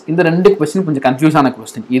index. இந்த ரெண்டு கொஸ்டின் கொஞ்சம் கன்ஃபியூஸ் ஆன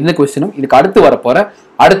கொஸ்டின். இந்த கொஸ்டினும் இதுக்கு அடுத்து வரப்போற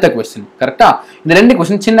அடுத்த கொஸ்டின். கரெக்டா? இந்த ரெண்டு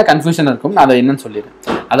கொஸ்டின் சின்ன கன்ஃபியூஷன் இருக்கும். அதை என்னன்னு சொல்லிடுறேன்.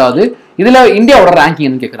 அதாவது இதுல இந்தியாவோட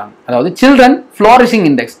ரேங்கிங் கேட்குறாங்க. அதாவது சில்ட்ரன் ஃப்ளாரிஷிங்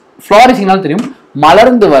இண்டெக்ஸ். ஃப்ளாரிஷிங்னால தெரியும்,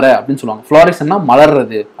 மலர்ந்து வர அப்படின்னு சொல்லுவாங்க. ஃப்ளாரிஷன்னா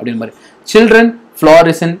மலர்றது அப்படின்னு மாதிரி. சில்ட்ரன்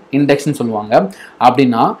ஃப்ளாரிஷன் இண்டெக்ஸ்ன்னு சொல்லுவாங்க.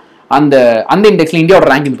 அப்படின்னா அந்த இண்டெக்ஸ்ல இந்தியாவோட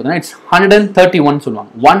ரேங்கிங் பார்த்தீங்கன்னா இட்ஸ் 131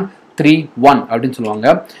 சொல்லுவாங்க. 131 அப்படின்னு சொல்லுவாங்க.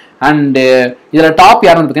 அண்ட் இதுல டாப்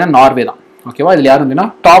யாருன்னு பார்த்தீங்கன்னா நார்வே தான். ஓகேவா? இதுல யாரும்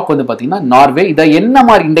பார்த்தீங்கன்னா டாப் வந்து பார்த்தீங்கன்னா நார்வே. இதை என்ன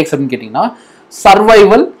மாதிரி இண்டெக்ஸ் அப்படின்னு கேட்டீங்கன்னா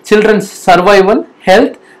survival, children's survival,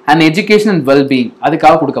 health and education and wellbeing,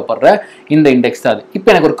 அதுக்காக கொடுக்கப்படுற இந்த இண்டெக்ஸ் தான் அது. இப்போ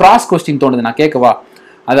எனக்கு ஒரு கிராஸ் கொஸ்டின் தோணுது, நான் கேட்கவா?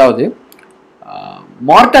 அதாவது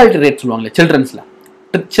மார்டாலிட்டி ரேட் சொல்லுவாங்க சில்ட்ரன்ஸ்ல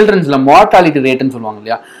மார்டாலிட்டி ரேட்னு சொல்லுவாங்க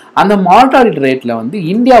இல்லையா? அந்த மார்டாலிட்டி ரேட்ல வந்து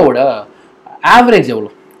இந்தியாவோட ஆவரேஜ் எவ்வளோ?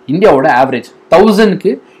 இந்தியாவோட ஆவரேஜ்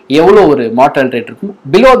 1000க்கு எவ்வளோ ஒரு மார்டாலிட்டி ரேட் இருக்கும்?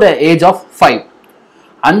 பிலோ த ஏஜ் ஆஃப் 5,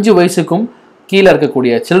 5 வயசுக்கும் கீழே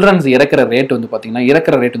இருக்கக்கூடிய சில்ட்ரன்ஸ் இறக்குற ரேட் வந்து பார்த்தீங்கன்னா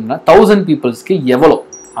 1000 பீப்புள்ஸ்க்கு எவ்வளோ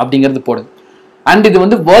அப்படிங்கிறது போடுது. அண்ட் இது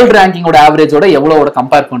வந்து வேர்ல்டு ரேங்கிங்கோட ஆவரேஜோட எவ்வளோட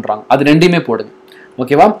கம்பேர் பண்ணுறாங்க, அது ரெண்டுமே போடுது.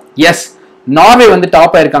 ஓகேவா? எஸ், நார்வே வந்து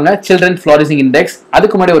டாப் ஆயிருக்காங்க சில்ட்ரன் ஃப்ளாரிஷிங் இண்டெக்ஸ்.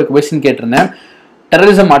 அதுக்கு முன்னாடி ஒரு கொஸ்டின் கேட்டிருந்தேன்.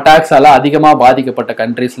 டெரரிசம் அட்டாக்ஸால அதிகமாக பாதிக்கப்பட்ட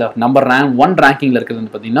கண்ட்ரீஸ்ல நம்பர் 1 ரேங்கிங்ல இருக்கிறது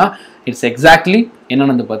வந்து பார்த்தீங்கன்னா இட்ஸ் எக்ஸாக்ட்லி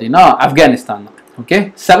என்னன்னு வந்து பார்த்தீங்கன்னா ஆப்கானிஸ்தான் தான். Okay,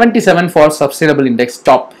 77 for sustainable index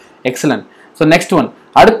top. Excellent. So next one.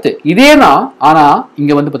 அடுத்து இதே தான், ஆனால்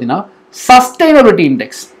இங்கே வந்து பார்த்தீங்கன்னா சஸ்டைனபிலிட்டி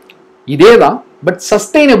இண்டெக்ஸ் இதே தான், பட்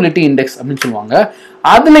சஸ்டைனபிலிட்டி இண்டெக்ஸ் அப்படின்னு சொல்லுவாங்க.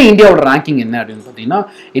 அதுல இந்தியாவோட ரேங்கிங் என்ன அப்படின்னு பார்த்தீங்கன்னா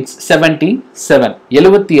இட்ஸ் 77,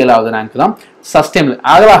 77வது ரேங்க் தான் சஸ்டைனபிள்.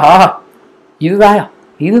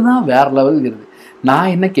 இதுதான் வேற லெவல் இருக்குது.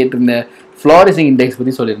 நான் என்ன கேட்டிருந்தேன்? ஃப்ளாரிஷிங் இண்டெக்ஸ்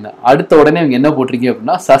பற்றி சொல்லியிருந்தேன். அடுத்த உடனே இவங்க என்ன போட்டிருக்கீங்க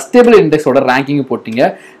அப்படின்னா சஸ்டைனபிள் இண்டெக்ஸோட ரேங்கிங் போட்டிங்க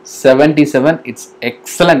 77. It's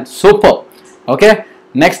excellent, super. Okay,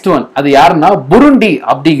 next one. அது யாருன்னா புருண்டி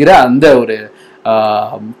அப்படிங்கிற அந்த ஒரு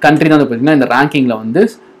கண்ட்ரி தான் வந்து பார்த்தீங்கன்னா இந்த ரேங்கிங்கில் வந்து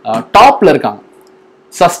டாப்பில் இருக்காங்க.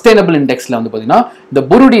 சஸ்டைனபிள் இண்டெக்ஸில் வந்து பார்த்தீங்கன்னா இந்த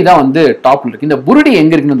புருடி தான் வந்து டாப்பில் இருக்குது. இந்த புருடி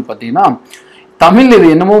எங்கே இருக்குன்னு வந்து பார்த்தீங்கன்னா தமிழ் இது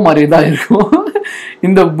என்னமோ மாதிரி தான் இருக்கும்.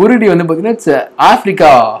 இந்த புருடி வந்து பார்த்தீங்கன்னா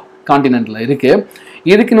ஆப்பிரிக்கா காண்டினென்ட்டில் இருக்குது.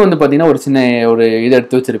 இதுக்குன்னு வந்து பார்த்தீங்கன்னா ஒரு சின்ன ஒரு இதை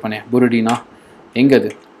எடுத்து வச்சிருப்பேனே புருடினா எங்கே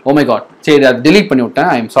அது? ஓ மை காட், சரி அதை delete பண்ணி விட்டேன்,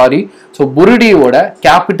 I am sorry. So புருடியோட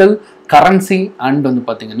capital, currency and வந்து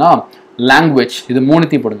பார்த்தீங்கன்னா லாங்குவேஜ், இது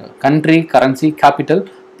மூணுத்தையும் போடுங்க. Country, currency, capital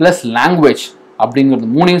plus language அப்படிங்கிறது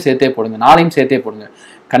மூணையும் சேர்த்தே போடுங்க, நாளையும் சேர்த்தே போடுங்க.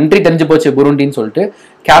 கண்ட்ரி தெரிஞ்சு போச்சு புருண்டின்னு சொல்லிட்டு,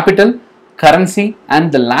 capital, currency and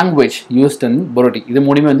the language used in புருடி, இது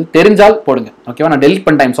மூணுமே வந்து தெரிஞ்சால் போடுங்க. ஓகேவா? நான் delete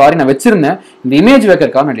பண்ணிட்டேன், சாரி, நான் வச்சிருந்தேன் இந்த இமேஜ்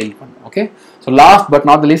வைக்கிறதுக்காக நான் delete பண்ணேன். Okay, so last but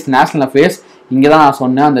not the least national affairs. இங்கே தான் நான்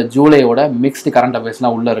சொன்னேன் அந்த ஜூலையோட மிக்ஸ்டு கரண்ட்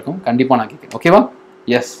அஃபேர்ஸ்லாம் உள்ளே இருக்கும், கண்டிப்பாக நான் கேட்குறேன். ஓகேவா?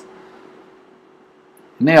 எஸ்.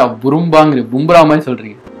 என்ன புரும்பாங்கிற பும்ரா மாதிரி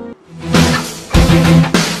சொல்கிறீங்க?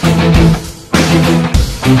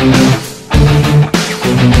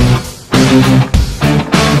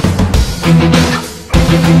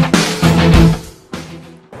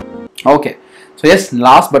 Okay, so S,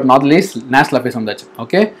 last but not least national affairs வந்தாச்சு.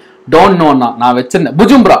 ஓகே, டோன்ட் நோன்னா நான் வச்சிருந்தேன்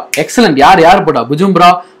புஜும்ரா. எக்ஸலண்ட். யார் போட்டா? புஜும்ரா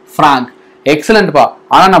ஃப்ராங்க். எக்ஸலண்ட்பா.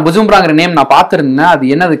 ஆனால் நான் புஜும்ராங்கிற நேம் நான் பார்த்துருந்தேன், அது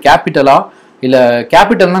என்னது கேபிட்டலா இல்லை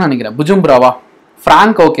கேபிட்டல் தான் நினைக்கிறேன். புஜும்ராவா?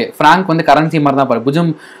 ஃப்ராங்க். ஓகே, ஃப்ராங்க் வந்து கரன்சி மாதிரி தான் பாரு.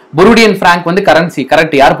 புருடியன் ஃப்ராங்க் வந்து கரன்சி.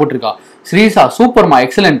 கரெக்ட். யார் போட்டிருக்கா? ஸ்ரீசா. சூப்பர்மா,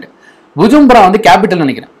 எக்ஸலண்ட். புஜும்ரா வந்து கேபிட்டல்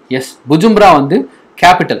நினைக்கிறேன். எஸ், புஜும்ரா வந்து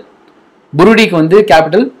கேபிட்டல், புருடிக்கு வந்து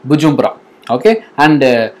கேபிட்டல் புஜும்ரா. ஓகே, அண்ட்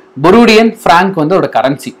புருடியன் ஃப்ராங்க் வந்து அதோட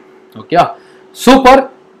currency. Okay, super.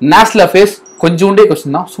 National affairs கொஞ்சோண்டே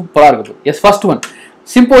question தான், சூப்பராக இருக்குது. S, first one,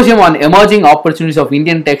 Symposium on Emerging Opportunities of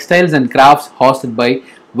Indian Textiles and Crafts hosted by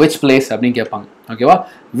which place அப்படின்னு கேட்பாங்க. ஓகேவா?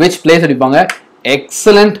 which place அடிப்பாங்க.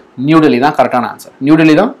 எக்ஸலண்ட். நியூ டெல்லி தான் கரெக்டான ஆன்சர். நியூ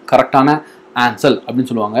டெல்லி தான் கரெக்டான ஆன்சர் அப்படின்னு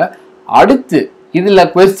சொல்லுவாங்க. அடுத்து இதில்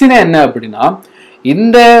கொஸ்டினே என்ன அப்படின்னா,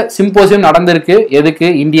 இந்த சிம்போசியம் நடந்திருக்கு எதுக்கு?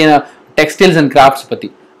 இந்தியன் டெக்ஸ்டைல்ஸ் அண்ட் கிராஃப்ட்ஸ் பற்றி.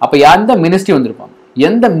 அப்போ எந்த மினிஸ்ட்ரி வந்திருப்பாங்க?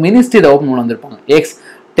 எந்த மினிஸ்ட்ரி இதை ஓப்பன் பண்ண வந்திருப்பாங்க?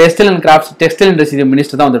 Textile and crafts, textile industry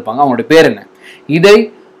minister தான் வந்திருப்பாங்க. அவங்களோட பேர் என்ன? இதை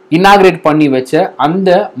இனாகிரேட் பண்ணி வச்ச அந்த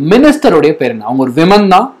மினிஸ்டருடைய பேர் என்ன? அவங்க ஒரு விமன்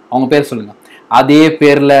தான், அவங்க பேர் சொல்லுங்க. அதே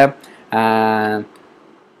பேர்ல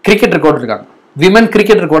கிரிக்கெட்டர் கூட இருக்காங்க, விமன்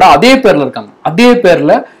கிரிக்கெட்டர் கூட அதே பேர்ல இருக்காங்க. அதே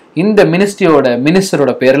பேர்ல இந்த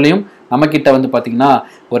மினிஸ்டரோட பேர்லையும் நம்ம கிட்ட வந்து பாத்தீங்கன்னா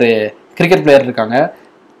ஒரு கிரிக்கெட் பிளேயர் இருக்காங்க.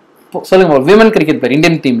 சொல்லுங்க, ஒரு விமன் கிரிக்கெட் பிளேயர்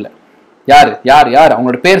இந்தியன் டீம்ல யாரு யார் யார்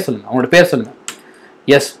அவங்களோட பேர் சொல்லுங்க. அவங்களோட பேர் சொல்லுங்க.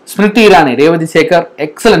 எஸ், ஸ்மிருதி இரானி. ரேவதி சேகர்.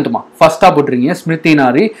 எக்ஸலண்ட்மா, ஃபர்ஸ்டா போட்டுருக்கீங்க. ஸ்மிருதி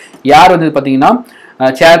இரானி யார் வந்து பாத்தீங்கன்னா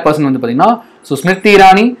சேர்பர்சன் வந்து பார்த்தீங்கன்னா, so Smriti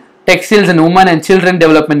Irani textiles and woman and children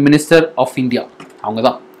development minister of India, அவங்க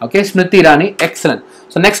தான். Okay, Smriti Irani. Excellent.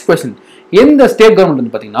 So next question, எந்த ஸ்டேட் கவர்மெண்ட்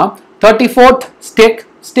வந்து பார்த்தீங்கன்னா 34th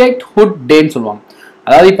ஸ்டேட்ஹுட் டேன்னு சொல்லுவாங்க.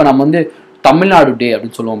 அதாவது இப்போ நம்ம வந்து தமிழ்நாடு டே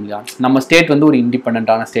அப்படின்னு சொல்லுவோம் இல்லையா? நம்ம ஸ்டேட் வந்து ஒரு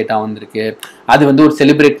இண்டிபெண்டான ஸ்டேட்டாக வந்திருக்கு. அது வந்து ஒரு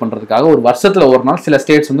செலிப்ரேட் பண்ணுறதுக்காக ஒரு வருஷத்தில் ஒரு நாள் சில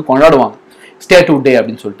ஸ்டேட்ஸ் வந்து கொண்டாடுவாங்க ஸ்டேட்ஹுட் டே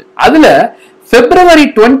அப்படின்னு சொல்லிட்டு. அதில் February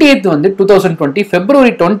 28th வந்து 2020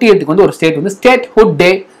 February 28th வந்து ஒரு ஸ்டேட் வந்து ஸ்டேட்ஹுட் டே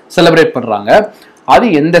செலிப்ரேட் பண்றாங்க. அது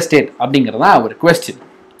எந்த ஸ்டேட் அப்படிங்கிறது தான் ஒரு கொஸ்டின்.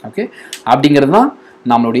 ஓகே, அப்படிங்கிறது தான்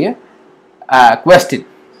நம்மளுடைய கொஸ்டின்.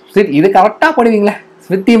 சரி, இது கரெக்டாக போடுவீங்களே?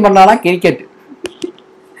 ஸ்மிருதியும் பண்ணலாம் கிரிக்கெட்.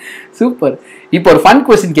 சூப்பர். இப்போ ஒரு ஃபன்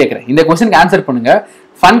கொஸ்டின் கேட்குறேன். இந்த கொஸ்டினுக்கு ஆன்சர் பண்ணுங்க.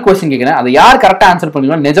 ஃபன் கொஸ்டின் கேட்குறேன். அதை யார் கரெக்டாக ஆன்சர்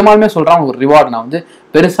பண்ணுவீங்களோ நிஜமாலுமே சொல்கிறாங்க ஒரு ரிவார்டு நான் வந்து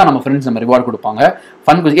பெருசாக நம்ம ஃப்ரெண்ட்ஸ் நம்ம ரிவார்டு கொடுப்பாங்க.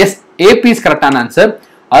 Fun question. எஸ், ஏபிஸ் கரெக்டான ஆன்சர்.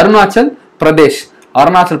 அருணாச்சல் பிரதேஷ்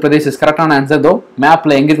இஸ் கரெக்டான ஆன்சர். தோ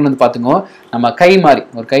மேப்ல எங்க இருக்குன்னு வந்து பாத்துங்க. நம்ம கை மாதிரி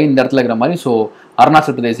ஒரு கை இந்த இடத்துல இருக்கிற மாதிரி. ஸோ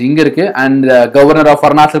அருணாச்சல் பிரதேஷ் இங்க இருக்கு. And governor of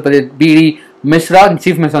Arunachal Pradesh பிடி மிஸ்ரா,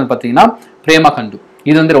 சீஃப் மினிஸ்டர் வந்து பாத்தீங்கன்னா பிரேமா கண்டு.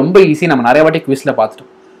 இது வந்து ரொம்ப ஈஸி, நம்ம நிறைய வாட்டி குவிஸ்ல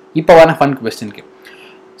பார்த்துட்டோம். இப்போ வர ஃபன் கொஸ்டினுக்கு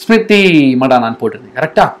ஸ்மிருதி மடானான்னு போட்டிருந்தேன்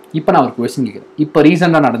கரெக்டா? இப்போ நான் ஒரு கொஸ்டின் கேட்குறேன். இப்போ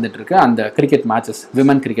ரீசெண்டாக நடந்துட்டு இருக்கு அந்த cricket matches,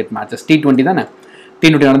 women cricket matches, T20 தானே?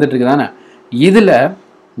 T20 நடந்துட்டு இருக்கு தானே? இதுல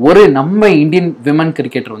ஒரு நம்ம இந்தியன் விமன்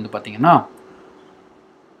கிரிக்கெட்டர் வந்து பாத்தீங்கன்னா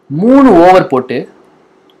 3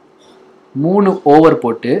 ஓவர்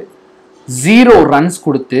போட்டு 0 ரன்ஸ்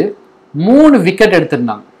கொடுத்து 3 விக்கெட்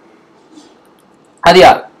எடுத்திருந்தாங்க. அது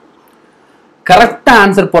யார்? கரெக்டா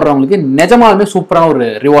ஆன்சர் போடுறவங்களுக்கு நிஜமாலுமே சூப்பரான ஒரு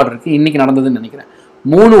ரிவார்டு இருக்கு. இன்னைக்கு நடந்ததுன்னு நினைக்கிறேன்.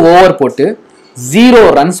 3 ஓவர் போட்டு 0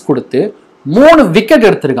 ரன்ஸ் கொடுத்து 3 விக்கெட்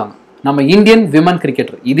எடுத்திருக்காங்க நம்ம இந்தியன் விமன்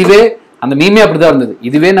கிரிக்கெட்டர். இதுவே அந்த மீமே அப்படிதான் இருந்தது.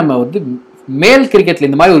 இதுவே நம்ம வந்து மேல் கிரிக்கெட்ல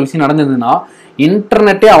இந்த மாதிரி ஒரு விஷயம் நடந்ததுன்னா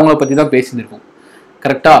இன்டர்நெட்டே அவங்கள பத்தி தான் பேசியிருக்கும்.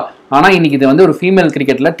 கரெக்டா? ஆனா இன்னைக்கு இது வந்து ஒரு ஃபீமேல்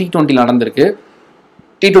கிரிக்கெட்ல T20 நடந்திருக்கு.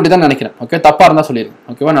 T20 தான் நினைக்கிறேன். ஓகே, தப்பா இருந்தா சொல்லிருக்கேன்.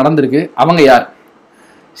 ஓகேவா? நடந்திருக்கு. அவங்க யார்?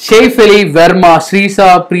 ஷெய்ஃப் அலி, வெர்மா, ஸ்ரீசா,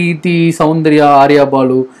 பிரீத்தி, சௌந்தர்யா, ஆர்யா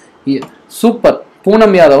பாலு. சூப்பர்.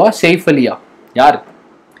 பூனம் யாதவா, ஷெய்ஃப் அலியா? யாரு?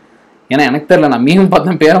 ஏன்னா எனக்கு தெரியல, நான் மீண்டும்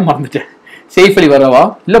பார்த்தேன், பேரை மறந்துட்டேன். ஷெய்ஃப் அலி வர்மாவா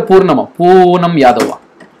இல்ல பூனம் யாதவா?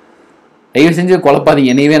 தயவு செஞ்சு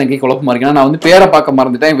குழப்பாதீங்க, என்னையவே எனக்கு குழப்பமா இருக்கு. நான் வந்து பேரை பார்க்க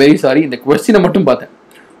மறந்துட்டேன், வெரி சாரி. இந்த கொஸ்டினை மட்டும் பார்த்தேன்.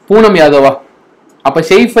 பூனம் யாதவா? அப்ப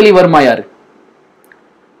ஷெய்ஃப் அலி வர்மா யாரு?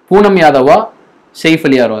 பூனம் யாதவா ஷெய்ஃப்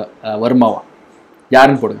அலி வர்மாவா?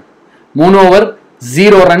 யாருன்னு போடுங்க. 3 over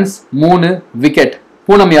 0 runs 3 wicket.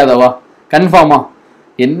 Poonam Yadava? கன்ஃபார்மா?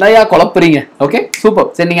 என்னையா குழப்புறீங்க? Okay super.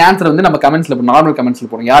 சரி, நீங்க ஆன்சர் வந்து நம்ம கமெண்ட்ஸ்ல நார்மல் கமெண்ட்ஸ்ல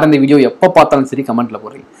போடுங்க. யார் இந்த வீடியோ எப்போ பார்த்தாலும் சரி கமெண்ட்ல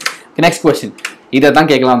போடுறீங்க. நெக்ஸ்ட் கொஸ்டின் இதை தான்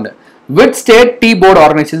கேட்கலாம். Which state tea board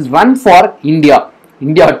organisation run for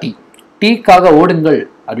India டீக்காக ஓடுங்கள்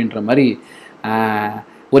அப்படின்ற மாதிரி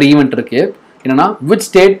ஒரு ஈவெண்ட் இருக்கு. என்னன்னா which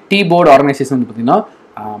state tea board organisation வந்து பார்த்தீங்கன்னா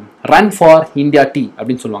ரன் ஃபார் இந்தியா டீ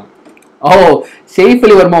அப்படின்னு சொல்லுவாங்க. ஷெய்ஃப்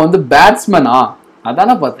அலி வர்மா வந்து பேட்ஸ்மேனா?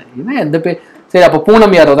 அதானே பார்த்தேன். என்ன எந்த பேர்? சரி, அப்போ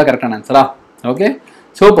பூனம் யாதவ் தான் கரெக்டான ஆன்சரா? Okay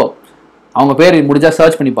super. அவங்க பேர் முடிஞ்சா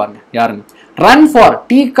சர்ச் பண்ணி பாருங்க யாருன்னு. ரன் ஃபார்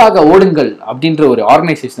டீக்காக ஓடுங்கள் அப்படின்ற ஒரு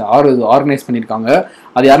ஆர்கனைசேஷன் ஆர்கனைஸ் பண்ணியிருக்காங்க.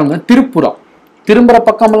 அது யாரும் திரும்புற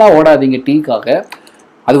பக்கமெல்லாம் ஓடாதீங்க டீக்காக.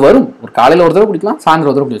 அது வரும், ஒரு காலையில் ஒரு தடவை குடிக்கலாம், சாயந்தரம்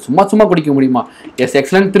ஒரு தடவை குடிக்கலாம். சும்மா குடிக்க முடியுமா? S,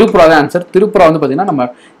 excellent. திரிபுரா தான் ஆன்சர். திரிபுரா வந்து பார்த்தீங்கன்னா நம்ம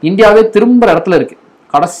இந்தியாவே திரும்புற இடத்துல இருக்கு.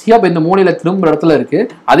 கடைசியா இப்போ இந்த மூலையில திரும்புற இடத்துல இருக்கு.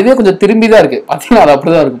 அதுவே கொஞ்சம் திரும்பி தான் இருக்கு. பார்த்தீங்கன்னா அது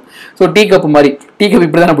அப்படிதான் இருக்கும். ஸோ டீ கப் மாதிரி, டீ கப்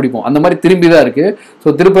இப்படி தானே பிடிப்போம், அந்த மாதிரி திரும்பி தான் இருக்கு. ஸோ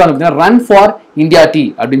திரிபுரா பார்த்தீங்கன்னா ரன் ஃபார் இந்தியா டீ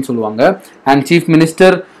அப்படின்னு சொல்லுவாங்க. அண்ட் சீஃப்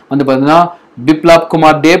மினிஸ்டர் வந்து பார்த்தீங்கன்னா பிப்லாப்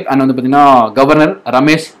குமார் தேப் அண்ட் வந்து பார்த்தீங்கன்னா கவர்னர்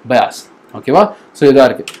ரமேஷ் பயாஸ். ஓகேவா? ஸோ இதாக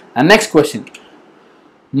இருக்கு. And next question,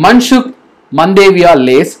 Mansukh மந்தேவியா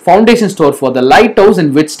lace foundation store for the light house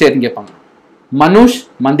in which ஸ்டேட்னு கேட்பாங்க. மனுஷ்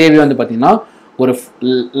மந்தேவியா வந்து பார்த்தீங்கன்னா ஒரு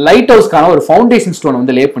லைட் ஹவுஸ்க்கான ஒரு ஃபவுண்டேஷன் ஸ்டோன்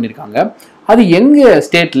வந்து லே பண்ணியிருக்காங்க. அது எங்க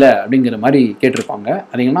ஸ்டேட்ல அப்படிங்கிற மாதிரி கேட்டிருப்பாங்க.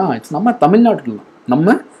 அதுங்கன்னா நம்ம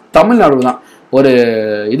தமிழ்நாடு தான். ஒரு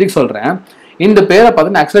இதுக்கு சொல்றேன், இந்த பேரை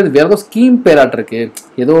பார்த்தீங்கன்னா ஆக்சுவலாக இது வேற ஏதோ ஸ்கீம் பேராட்டு இருக்கு.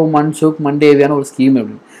 ஏதோ மன்சுக் மண்டேவியான ஒரு ஸ்கீம்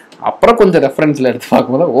அப்படின்னு. அப்புறம் கொஞ்சம் ரெஃபரன்ஸ்ல எடுத்து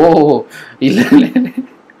பார்க்கும்போது இல்லை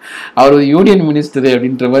அவர் யூனியன் மினிஸ்டர்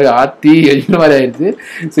அப்படின்ற மாதிரி அப்படின்ற மாதிரி ஆயிடுச்சு.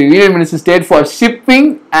 So union minister state for shipping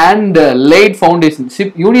and light foundation.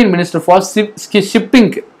 Union minister for shipping.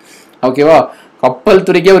 ஓகேவா? கப்பல்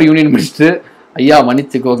துறைக்கே ஒரு யூனியன் மினிஸ்டர். ஐயா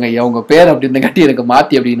மன்னிச்சுக்கோங்க ஐயா, உங்க பேர் அப்படின்னு கட்டி எனக்கு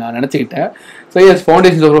மாற்றி அப்படின்னு நான் நினச்சிக்கிட்டேன். So S,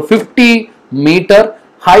 foundation 50 metre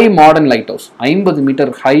high modern light house. 50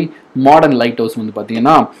 metre high modern light house வந்து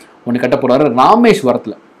பார்த்தீங்கன்னா ஒன்று கட்ட போறாரு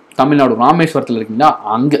ராமேஸ்வரத்தில், தமிழ்நாடு ராமேஸ்வரத்தில் இருக்குங்களா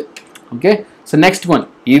அங்கே. ஓகே, ஸோ நெக்ஸ்ட் ஒன்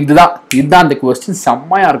இதுதான் இந்த கொஸ்டின்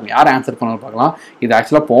செம்மையா இருக்கும். யார் ஆன்சர் பண்ணாலும் பார்க்கலாம். இது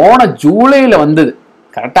ஆக்சுவலாக போன ஜூலையில் வந்தது.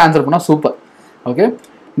 கரெக்டாக ஆன்சர் பண்ணால் super. Okay,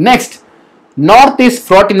 next north east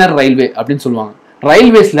ஃப்ளாட்டினர் railway அப்படின்னு சொல்லுவாங்க.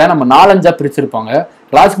 ரயில்வேஸில் நம்ம 4-5 பிரிச்சிருப்பாங்க.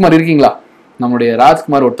 ராஜ்குமார் இருக்கீங்களா? நம்மளுடைய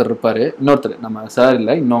ராஜ்குமார் ஒருத்தர் இருப்பார், இன்னொருத்தர் நம்ம சார்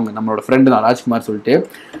இல்லை, இன்னொன்று நம்மளோட ஃப்ரெண்டு தான் ராஜ்குமார் சொல்லிட்டு.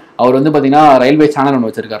 அவர் வந்து பார்த்தீங்கன்னா ரயில்வே சேனல் ஒன்று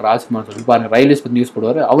வச்சிருக்காரு ராஜ்குமார் சொல்லிட்டு. பாருங்க, ரயில்வேஸ் பற்றி நியூஸ்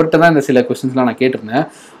போடுவார். அவர்கிட்ட தான் இந்த சில கொஸ்டின்ஸ்லாம் நான் கேட்டிருந்தேன்.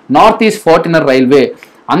 நார்த் ஈஸ்ட் ஃப்ளாட்டினர் ரயில்வே,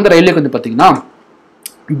 அந்த ரயில்வேக்கு வந்து பார்த்தீங்கன்னா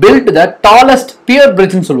பில்ட் த டாலஸ்ட் பியர்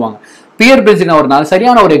பிரிட்ஜ்னு சொல்லுவாங்க. பியர் பிரிட்ஜுக்கு ஒரு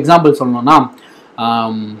சரியான ஒரு எக்ஸாம்பிள் சொல்லணும்னா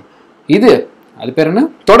அது பேர் என்ன,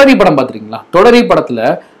 தொடரி படம் பார்த்துருக்கீங்களா? தொடரி படத்தில்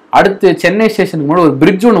அடுத்து சென்னை ஸ்டேஷனுக்கு முன்னாடி ஒரு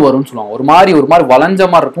பிரிட்ஜ் ஒன்று வரும்னு சொல்லுவாங்க. ஒரு மாதிரி வளைஞ்ச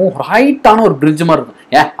மாதிரி இருக்கும், ஒரு ஹைட்டான ஒரு பிரிட்ஜ் மாதிரி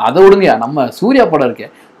இருக்கும். அதை விடுங்க, நம்ம சூர்யா படம் இருக்கே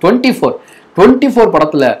 24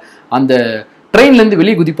 படத்தில் அந்த ட்ரெயின்லேருந்து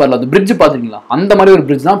வெளியே குதிப்பார்ல, அந்த பிரிட்ஜ் பார்த்துருக்கீங்களா? அந்த மாதிரி ஒரு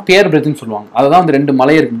பிரிட்ஜ் தான் பியர் பிரிட்ஜ்னு சொல்லுவாங்க. அதை தான் அந்த 2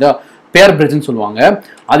 மலை இருக்குதா பியர் பிரிட்ஜ்னு சொல்லுவாங்க.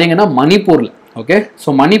 அது எங்கன்னா மணிப்பூரில். ஓகே, ஸோ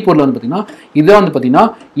மணிப்பூரில் வந்து பார்த்தீங்கன்னா இதுதான் வந்து பார்த்தீங்கன்னா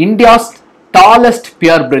இந்தியாஸ் டாலஸ்ட்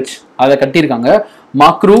பியர் பிரிட்ஜ். அதை கட்டியிருக்காங்க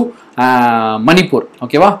மக்ரு மணிப்பூர்.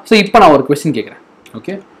 ஓகேவா? ஸோ இப்போ நான் ஒரு கொஸ்டின் கேட்குறேன்.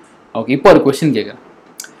 ஓகே, இப்போ ஒரு கொஸ்டின் கேட்குறேன்.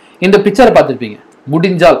 இந்த பிக்சரை பார்த்துருப்பீங்க.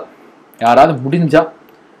 யாராவது முடிஞ்சா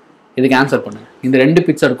இதுக்கு ஆன்சர் பண்ணுங்க. இந்த 2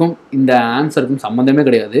 பிக்சருக்கும் இந்த ஆன்சருக்கும் சம்மந்தமே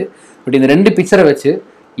கிடையாது. பட் இந்த 2 பிக்சரை வச்சு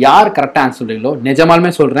யார் கரெக்டாக ஆன்சர் சொல்றீங்களோ,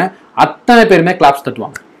 நிஜமாலுமே சொல்கிறேன், அத்தனை பேருமே கிளாப்ஸ்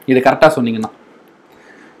தட்டுவாங்க. இது கரெக்டாக சொன்னீங்கன்னா.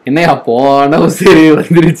 என்னையா போன சரி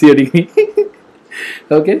வந்துருச்சு அடி.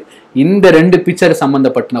 ஓகே, இந்த 2 பிக்சர்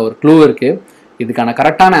சம்மந்தப்பட்ட ஒரு க்ளூ இருக்கு. இதுக்கான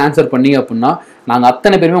கரெக்டான ஆன்சர் பண்ணீங்க அப்படின்னா நாங்கள்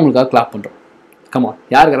அத்தனை பேருமே உங்களுக்காக கிளாப் பண்ணுறோம். கமான்,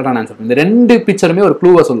 யார் கரெக்டான ஆன்சர் பண்ணி இந்த 2 பிக்சருமே ஒரு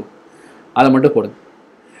க்ளூவை சொல்லும், அதை மட்டும் போடுங்க.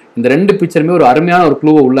 இந்த 2 பிக்சருமே ஒரு அருமையான ஒரு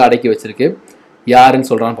க்ளூவை உள்ள அடக்கி வச்சிருக்கு. யாருன்னு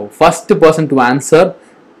சொல்றான்னு first person to answer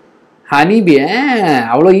honeybee.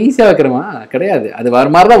 அவ்வளோ ஈஸியாக வைக்கிறோமா? கிடையாது, அது வர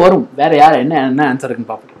மாதிரி தான் வரும். வேற யார் என்ன ஆன்சர்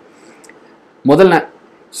இருக்குன்னு பார்ப்போம். முதல்ல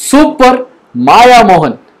சூப்பர்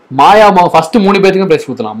மாயாமோகன். ஃபர்ஸ்ட் 3 பேருக்கும் பிரைஸ்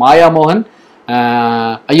கொடுத்தலாம். மாயாமோகன்,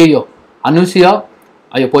 ஐயோ அனுஷியா,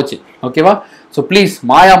 போச்சு. ஓகேவா? ஸோ ப்ளீஸ்,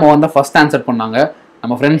 மாயாமோகன் தான் ஃபர்ஸ்ட் ஆன்சர் பண்ணாங்க.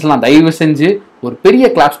 நம்ம ஃப்ரெண்ட்ஸ்லாம் தயவு செஞ்சு ஒரு பெரிய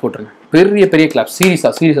கிளாப்ஸ் போட்டுருங்க. பெரிய கிளாப்ஸ்.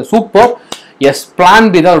 சீரியஸா சூப்பர். எஸ், பிளான்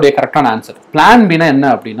பி தான் அவருடைய கரெக்டான ஆன்சர். பிளான் பினா என்ன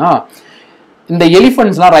அப்படின்னா, இந்த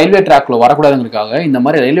எலிஃபென்ட்ஸ்லாம் ரயில்வே ட்ராக்ல வரக்கூடாதுங்கிறதுக்காக இந்த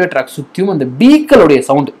மாதிரி ரயில்வே ட்ராக் சுற்றியும் அந்த பீக்களுடைய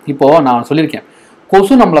சவுண்டு. இப்போ நான் சொல்லியிருக்கேன்,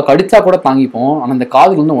 கொசு நம்மளை கடிச்சா கூட தாங்கிப்போம், ஆனால் இந்த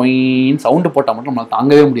காதுக்கு வந்து ஒயின்னு சவுண்டு போட்டால் மட்டும் நம்மளால்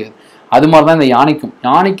தாங்கவே முடியாது. அது மாதிரி தான் இந்த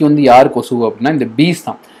யானைக்கு வந்து யார் கொசு அப்படின்னா இந்த பீஸ்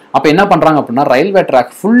தான். அப்போ என்ன பண்ணுறாங்க அப்படின்னா ரயில்வே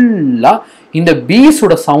ட்ராக் ஃபுல்லாக இந்த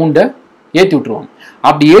பீஸோட சவுண்டை ஏற்றி விட்டுருவாங்க.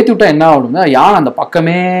 அப்படி ஏற்றி விட்டா என்ன ஆகுதுன்னா யானை அந்த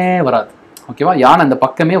பக்கமே வராது. ஓகேவா, யானை அந்த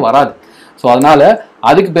பக்கமே வராது. ஸோ அதனால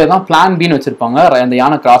அதுக்கு பேர் தான் பிளான் பின்னு வச்சிருப்பாங்க, அந்த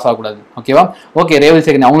யானை கிராஸ் ஆகக்கூடாது. ஓகேவா, ஓகே ரேவல்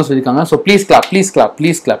சேகர் அவங்களும் சொல்லியிருக்காங்க. So please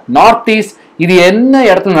clap. North east இது என்ன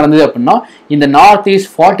இடத்துல நடந்தது அப்படின்னா இந்த நார்த்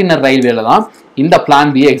ஈஸ்ட் 14 ரயில்வேல தான் இந்த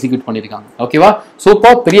பிளான் பியை எக்ஸிக்யூட் பண்ணியிருக்காங்க. ஓகேவா,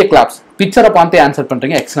 சூப்பர், பெரிய கிளாப்ஸ். பிக்சரை பார்த்து ஆன்சர்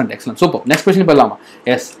பண்றீங்க, எக்ஸலண்ட், சூப்பர். நெக்ஸ்ட் கொஸ்டின் போயிடலாமா?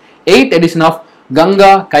 S, 8th edition of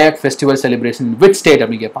Ganga kayak festival celebration which state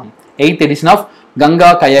அப்படின்னு கேட்பாங்க. 8th edition of Ganga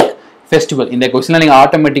kayak festival. இந்த கொஸ்டின்ல நீங்க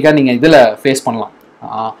ஆட்டோமேட்டிக்கா நீங்க இதுல ஃபேஸ் பண்ணலாம்,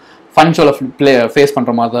 ஃபன் ஷோல ஃபேஸ்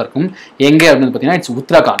பண்ற மாதிரி தான் இருக்கும். எங்கே அப்படின்னு பார்த்தீங்கன்னா இட்ஸ்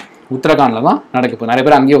உத்தரகாண்ட்ல தான் நடக்குது. நிறைய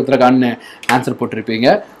பேர் அங்கேயே உத்தரகாண்ட்னு ஆன்சர் போட்டிருப்பீங்க.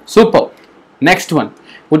 Super. Next one,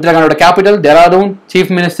 உத்தரகாண்டோட capital Dehradun,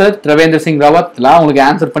 chief minister Trivendra Singh Rawat. எல்லாம் உங்களுக்கு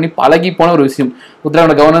ஆன்சர் பண்ணி பழகி போன ஒரு விஷயம்.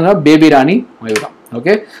 Uttarakhand governor baby Rani Mayura.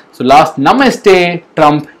 Okay, so last, Namaste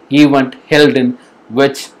Trump event held in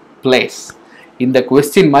which place. இந்த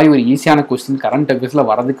கொஸ்டின் மாதிரி ஒரு ஈஸியான கொஸ்டின் கரண்ட் அஃபேர்ஸ்ல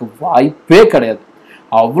வரதுக்கு வாய்ப்பே கிடையாது.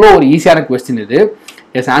 அவ்வளோ ஒரு ஈஸியான கொஸ்டின் இது.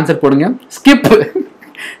 எஸ், ஆன்சர் போடுங்க.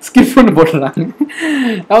 ஸ்கிப்னு போட்டுறாங்க.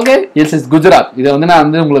 Okay, S is Gujarat. இதை வந்து நான்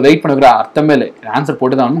வந்து உங்களை வெயிட் பண்ணுற அர்த்தமே இல்லை, ஆன்சர்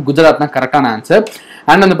போட்டு தான் ஆகணும். குஜராத் தான் கரெக்டான ஆன்சர்.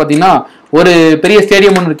 அண்ட் வந்து பார்த்தீங்கன்னா ஒரு பெரிய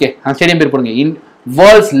ஸ்டேடியம் ஒன்று இருக்கே, அந்த ஸ்டேடியம் பேர் போடுங்க.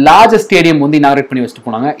 வேர்ல்ட்ஸ் லார்ஜஸ்ட் ஸ்டேடியம் வந்து இனாகிரேட் பண்ணி வச்சுட்டு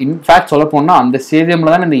போனாங்க. இன்ஃபேக்ட் சொல்ல போனால் அந்த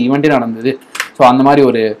ஸ்டேடியமில் தான் இந்த ஈவெண்ட்டே நடந்தது. ஸோ அந்த மாதிரி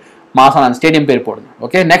ஒரு மாதம் அந்த ஸ்டேடியம் பேர் போடுங்க.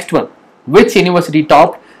 Okay, next one, which university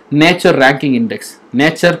top nature ranking index.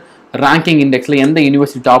 Nature ranking இண்டெக்ஸ்ல எந்த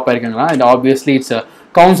யூனிவர்சிட்டி டாப் ஆயிருக்காங்கன்னா இது obviously it's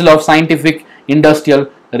council of scientific industrial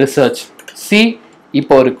research. C,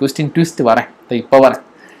 இப்போ ஒரு கொஸ்டின் ட்விஸ்ட் வரேன்.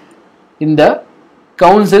 இந்த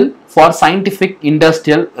council for scientific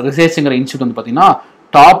industrial ரிசர்ச்ங்கிற institute வந்து பார்த்தீங்கன்னா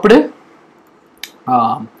டாப்டு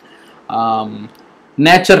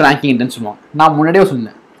நேச்சர் ரேங்கிங் இண்டெக்ஸ் சொல்லுவாங்க. நான் முன்னாடியே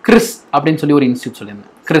சொன்னேன் கிறிஸ் அப்படின்னு சொல்லி ஒரு இன்ஸ்டியூட்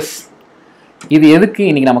சொல்லியிருந்தேன். கிறிஸ் இது எதுக்கு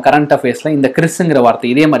இன்னைக்கு நம்ம கரண்ட் அஃபேர்ஸ்ல இந்த கிறிஸ்ங்கிற வார்த்தை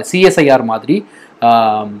இதே மாதிரி சிஎஸ்ஐஆர் மாதிரி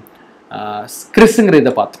கிறிஸ்ங்கிற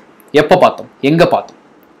இதை பார்த்தோம். எப்போ பார்த்தோம், எங்க பார்த்தோம்?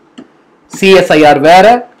 சிஎஸ்ஐஆர் வேற,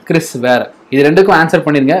 கிறிஸ் வேற. இது ரெண்டுக்கும் ஆன்சர்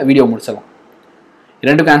பண்ணிருங்க, வீடியோ முடிச்சிடலாம்.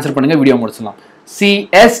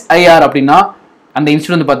 சிஎஸ்ஐஆர் அப்படின்னா அந்த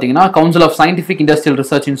இன்ஸ்டியூட் வந்து பார்த்தீங்கன்னா council of scientific industrial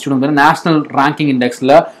research institute வந்து நேஷனல் ரேங்கிங்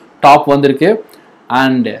இண்டெக்ஸ்ல டாப் வந்திருக்கு.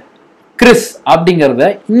 அண்ட் கிறிஸ் அப்படிங்கிறத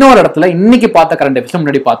இன்னொரு இடத்துல இன்னைக்கு பார்த்த கரண்ட் அஃபேர்ஸ்ல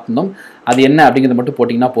முன்னாடி பார்த்துருந்தோம். அது என்ன அப்படிங்கிறத மட்டும்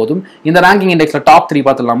போட்டிங்கன்னா போதும். இந்த ரேங்கிங் இண்டெக்ஸ்ல டாப் 3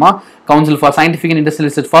 பார்த்துடலாமா? Council for scientific and industrial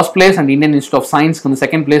research first place, and Indian institute of science வந்து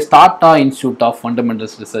second place, Tata institute of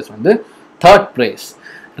fundamentals research வந்து தேர்ட் பிளேஸ்.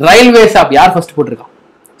 ரயில்வேஸ் ஆப் யார் ஃபர்ஸ்ட் போட்டிருக்கான்?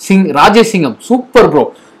 ராஜேஷ் சிங்கம். Super bro.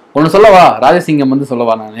 ஒன்று சொல்லவா, ராஜேஷ் சிங்கம் வந்து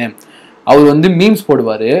சொல்லவா, நான் அவர் வந்து மீம்ஸ்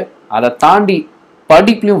போடுவாரு, அதை தாண்டி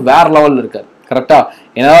படிப்புலையும் வேற லெவலில் இருக்காரு. கரெக்டா,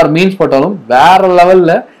 ஏதாவது மீம்ஸ் போட்டாலும் வேற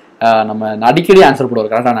லெவலில் நம்ம அடிக்கடி ஆன்சர் போடுவார்.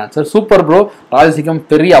 கரெக்டான ஆன்சர். சூப்பர் ப்ரோ, ராஜசிங்கம்,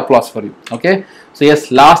 பெரிய applause for you. Okay, so S,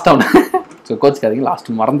 last one. So கோச்சுக்காதீங்க, last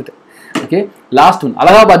one மறந்துட்டேன். Okay, last one,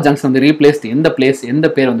 Allahabad junction வந்து ரீப்ளேஸ்ட் எந்த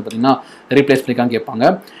பேர் வந்து பார்த்தீங்கன்னா ரீப்ளேஸ் பண்ணிக்கான்னு கேட்பாங்க.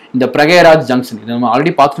 இந்த பிரகயராஜ் ஜங்ஷன், இது நம்ம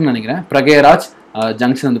ஆல்ரெடி பார்த்துன்னு நினைக்கிறேன். பிரகயராஜ்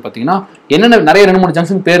ஜங்ஷன் வந்து பார்த்தீங்கன்னா என்னென்ன நிறைய 2-3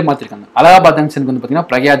 ஜங்ஷன் பேர் மாற்றிருக்காங்க. அலகாபாத் ஜங்ஷனுக்கு வந்து பார்த்தீங்கன்னா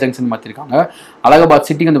பிரகயா ஜங்ஷன் மாற்றிருக்காங்க. அலகாபாத்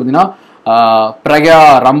சிட்டிக்கு வந்து பார்த்தீங்கன்னா பிரகயா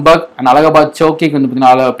ரம்பக், அண்ட் அலகாபாத் சௌக்கிக்கு வந்து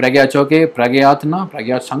பார்த்தீங்கன்னா பிரகயா சௌக்கே, பிரகயாத்னா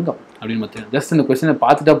பிரகயா சங்கம் அப்படின்னு பார்த்தீங்கன்னா ஜஸ்ட் இந்த கொஸ்டினை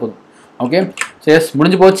பார்த்துட்டா போதும். ஓகே, ஸோ எஸ்,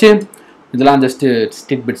 முடிஞ்சு போச்சு. இதெல்லாம் ஜஸ்ட்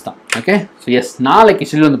ஸ்டிக் பிட்ஸ் தான். ஓகே, ஸோ எஸ், நாளைக்கு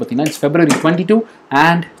ஷெட்யூல் வந்து பார்த்தீங்கன்னா இட்ஸ் February 22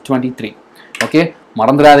 and 23. ஓகே,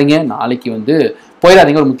 மறந்துடாதீங்க. நாளைக்கு வந்து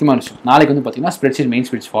போயிடாதீங்க. ஒரு முக்கியமான விஷயம், நாளைக்கு வந்து பார்த்தீங்கன்னா ஸ்ப்ரெட்ஷீட் மெயின்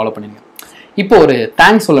ஸ்பீச் ஃபாலோ பண்ணுங்க. இப்போ ஒரு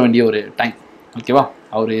தேங்க்ஸ் சொல்ல வேண்டிய ஒரு டைம். ஓகேவா,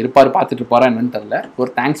 அவர் இருப்பார், பார்த்துட்டு இருப்பாரா என்னன்னு தெரியல. ஒரு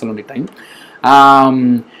தேங்க்ஸ் சொல்ல வேண்டிய டைம்.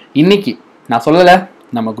 இன்னைக்கு நான் சொல்லலை,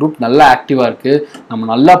 நம்ம குரூப் நல்லா ஆக்டிவாக இருக்குது, நம்ம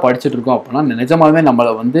நல்லா படிச்சுட்டு இருக்கோம் அப்படின்னா நிஜமாலுமே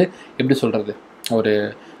நம்மளை வந்து எப்படி சொல்கிறது, ஒரு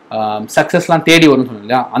சக்ஸஸ்லாம் தேடி வரும்னு சொன்னோம்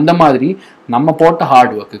இல்லையா, அந்த மாதிரி நம்ம போட்ட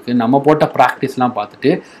ஹார்ட் ஒர்க்குக்கு நம்ம போட்ட ப்ராக்டிஸ்லாம்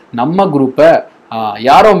பார்த்துட்டு நம்ம குரூப்பை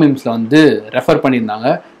யாரோ மீம்ஸில் வந்து ரெஃபர் பண்ணியிருந்தாங்க.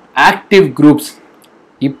 ஆக்டிவ் குரூப்ஸ்,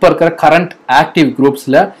 இப்போ இருக்கிற கரண்ட் ஆக்டிவ்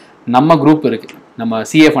குரூப்ஸில் நம்ம குரூப் இருக்குது. நம்ம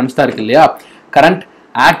சிஏ ஃபன்ஸ்டா இருக்கு இல்லையா, கரண்ட்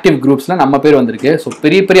ஆக்டிவ் குரூப்ஸ்ல நம்ம பேர் வந்திருக்கு. ஸோ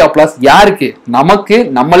பெரிய அப்ளாஸ் யாருக்கு? நமக்கு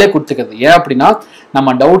நம்மளே கொடுத்துக்கிறது. ஏன் அப்படின்னா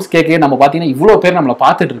நம்ம டவுட்ஸ் கேட்க நம்ம பார்த்தீங்கன்னா இவ்வளோ பேர் நம்மளை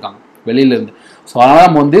பார்த்துட்டு இருக்காங்க வெளியில இருந்து. ஸோ அதனால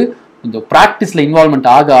நம்ம வந்து இந்த ப்ராக்டிஸ்ல இன்வால்மெண்ட்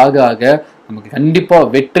ஆக ஆக ஆக நமக்கு கண்டிப்பாக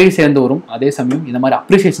வெற்றி சேர்ந்து வரும். அதே சமயம் இந்த மாதிரி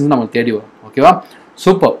அப்ரிசியேஷன் நமக்கு தேடி வரும். ஓகேவா,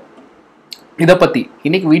 சூப்பர். இதை பற்றி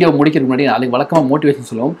இன்னைக்கு வீடியோ முடிக்கிறதுக்கு முன்னாடி நாளைக்கு வழக்கமாக மோட்டிவேஷன்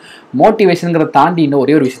சொல்லுவோம். மோட்டிவேஷனுங்கிற தாண்டி இன்னும்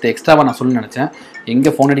ஒரே ஒரு விஷயத்தை எக்ஸ்ட்ராவாக நான் சொல்ல நினச்சேன்.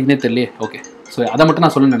 எங்கே ஃபோன் அடிக்குன்னே தெரியல. ஓகே, ஸோ அதை மட்டும்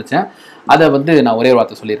நான் சொல்ல நினச்சேன். அதை வந்து நான் ஒரே ஒரு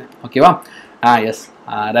வார்த்தை சொல்லிடுறேன். ஓகேவா, S.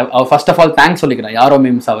 First of all thanks சொல்லிக்கிறேன் யாரோ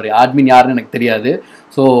மீம்ஸ். அவர் அட்மின் யாருன்னு எனக்கு தெரியாது.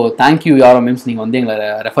 ஸோ தேங்க்யூ யாரோ மீம்ஸ், நீங்கள் வந்து எங்களை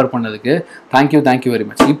ரெஃபர் பண்ணதுக்கு தேங்க்யூ வெரி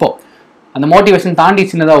மச். இப்போ அந்த மோட்டிவேஷன் தாண்டி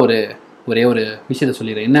சின்னதாக ஒரே ஒரு விஷயத்த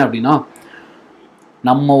சொல்லிடுறேன். என்ன அப்படின்னா,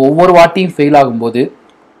 நம்ம ஒவ்வொரு வாட்டியும் ஃபெயில் ஆகும்போது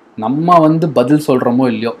நம்ம வந்து பதில் சொல்கிறோமோ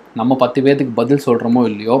இல்லையோ, நம்ம 10 பேர்த்துக்கு பதில் சொல்கிறோமோ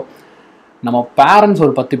இல்லையோ, நம்ம பேரண்ட்ஸ்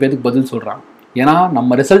ஒரு 10 பேர்த்துக்கு பதில் சொல்கிறாங்க. ஏன்னா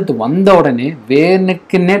நம்ம ரிசல்ட் வந்த உடனே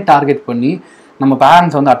வேணுக்குன்னே டார்கெட் பண்ணி நம்ம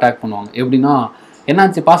பேரண்ட்ஸ் வந்து அட்டாக் பண்ணுவாங்க. எப்படின்னா,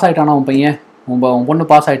 என்னாச்சு பாஸ் ஆகிட்டானா உன் பையன், உன் பொண்ணு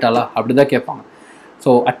பாஸ் ஆகிட்டாளா, அப்படி தான் கேட்பாங்க.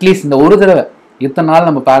 ஸோ அட்லீஸ்ட் இந்த ஒரு தடவை இத்தனை நாள்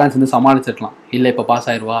நம்ம பேரண்ட்ஸ் வந்து சமாளிச்சிருக்கலாம். இல்லை இப்போ பாஸ்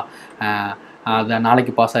ஆயிடுவா, அதை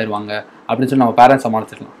நாளைக்கு பாஸ் ஆயிடுவாங்க அப்படின்னு சொல்லி நம்ம பேரண்ட்ஸ்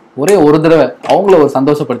சமாளிச்சிருக்கலாம். ஒரே ஒரு தடவை அவங்கள ஒரு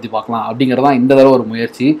சந்தோஷப்படுத்தி பார்க்கலாம் அப்படிங்கிறது தான் இந்த தடவை ஒரு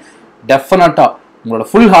முயற்சி. டெஃபினட்டாக உங்களோட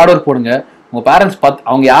ஃபுல் ஹார்ட் ஒர்க் போடுங்க. உங்கள் பேரண்ட்ஸ்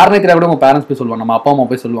அவங்க யாருனே தெரியாத கூட உங்கள் பேரண்ட்ஸ் போய் சொல்லுவாங்க, நம்ம அப்பா அம்மா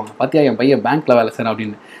போய் சொல்லுவாங்க, பார்த்தியா என் பையன் பேங்க்கில் வேலை செய்யணும்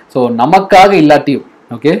அப்படின்னு. ஸோ நமக்காக இல்லாட்டியும்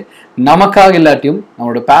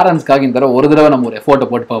நம்மளோட பேரண்ட்ஸ்க்காக இந்த தடவை ஒரு தடவை நம்ம ஒரு எஃபோர்ட்டை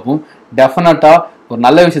போட்டு பார்ப்போம். டெஃபினட்டாக ஒரு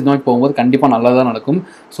நல்ல விஷயத்தை நோக்கி போகும்போது கண்டிப்பாக நல்லதாக நடக்கும்.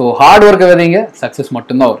 ஸோ ஹார்ட் ஒர்க்கை விதைங்க, சக்ஸஸ்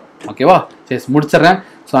மட்டும்தான் வரும். ஓகேவா? சரி, முடிச்சிடறேன்.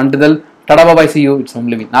 ஸோ அண்டில் டடா பாய், see you, it's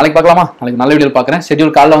Mr.Liwin. நாளைக்கு பார்க்கலாமா? நாளைக்கு நல்ல வீடியோ பார்க்குறேன்.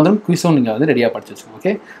 ஷெட்யூல் காலைல வந்துடும். குவிஸும் நீங்கள் வந்து ரெடியாக படிச்சு வச்சுக்கோங்க.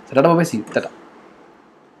 ஓகே, டடா பாய், see you.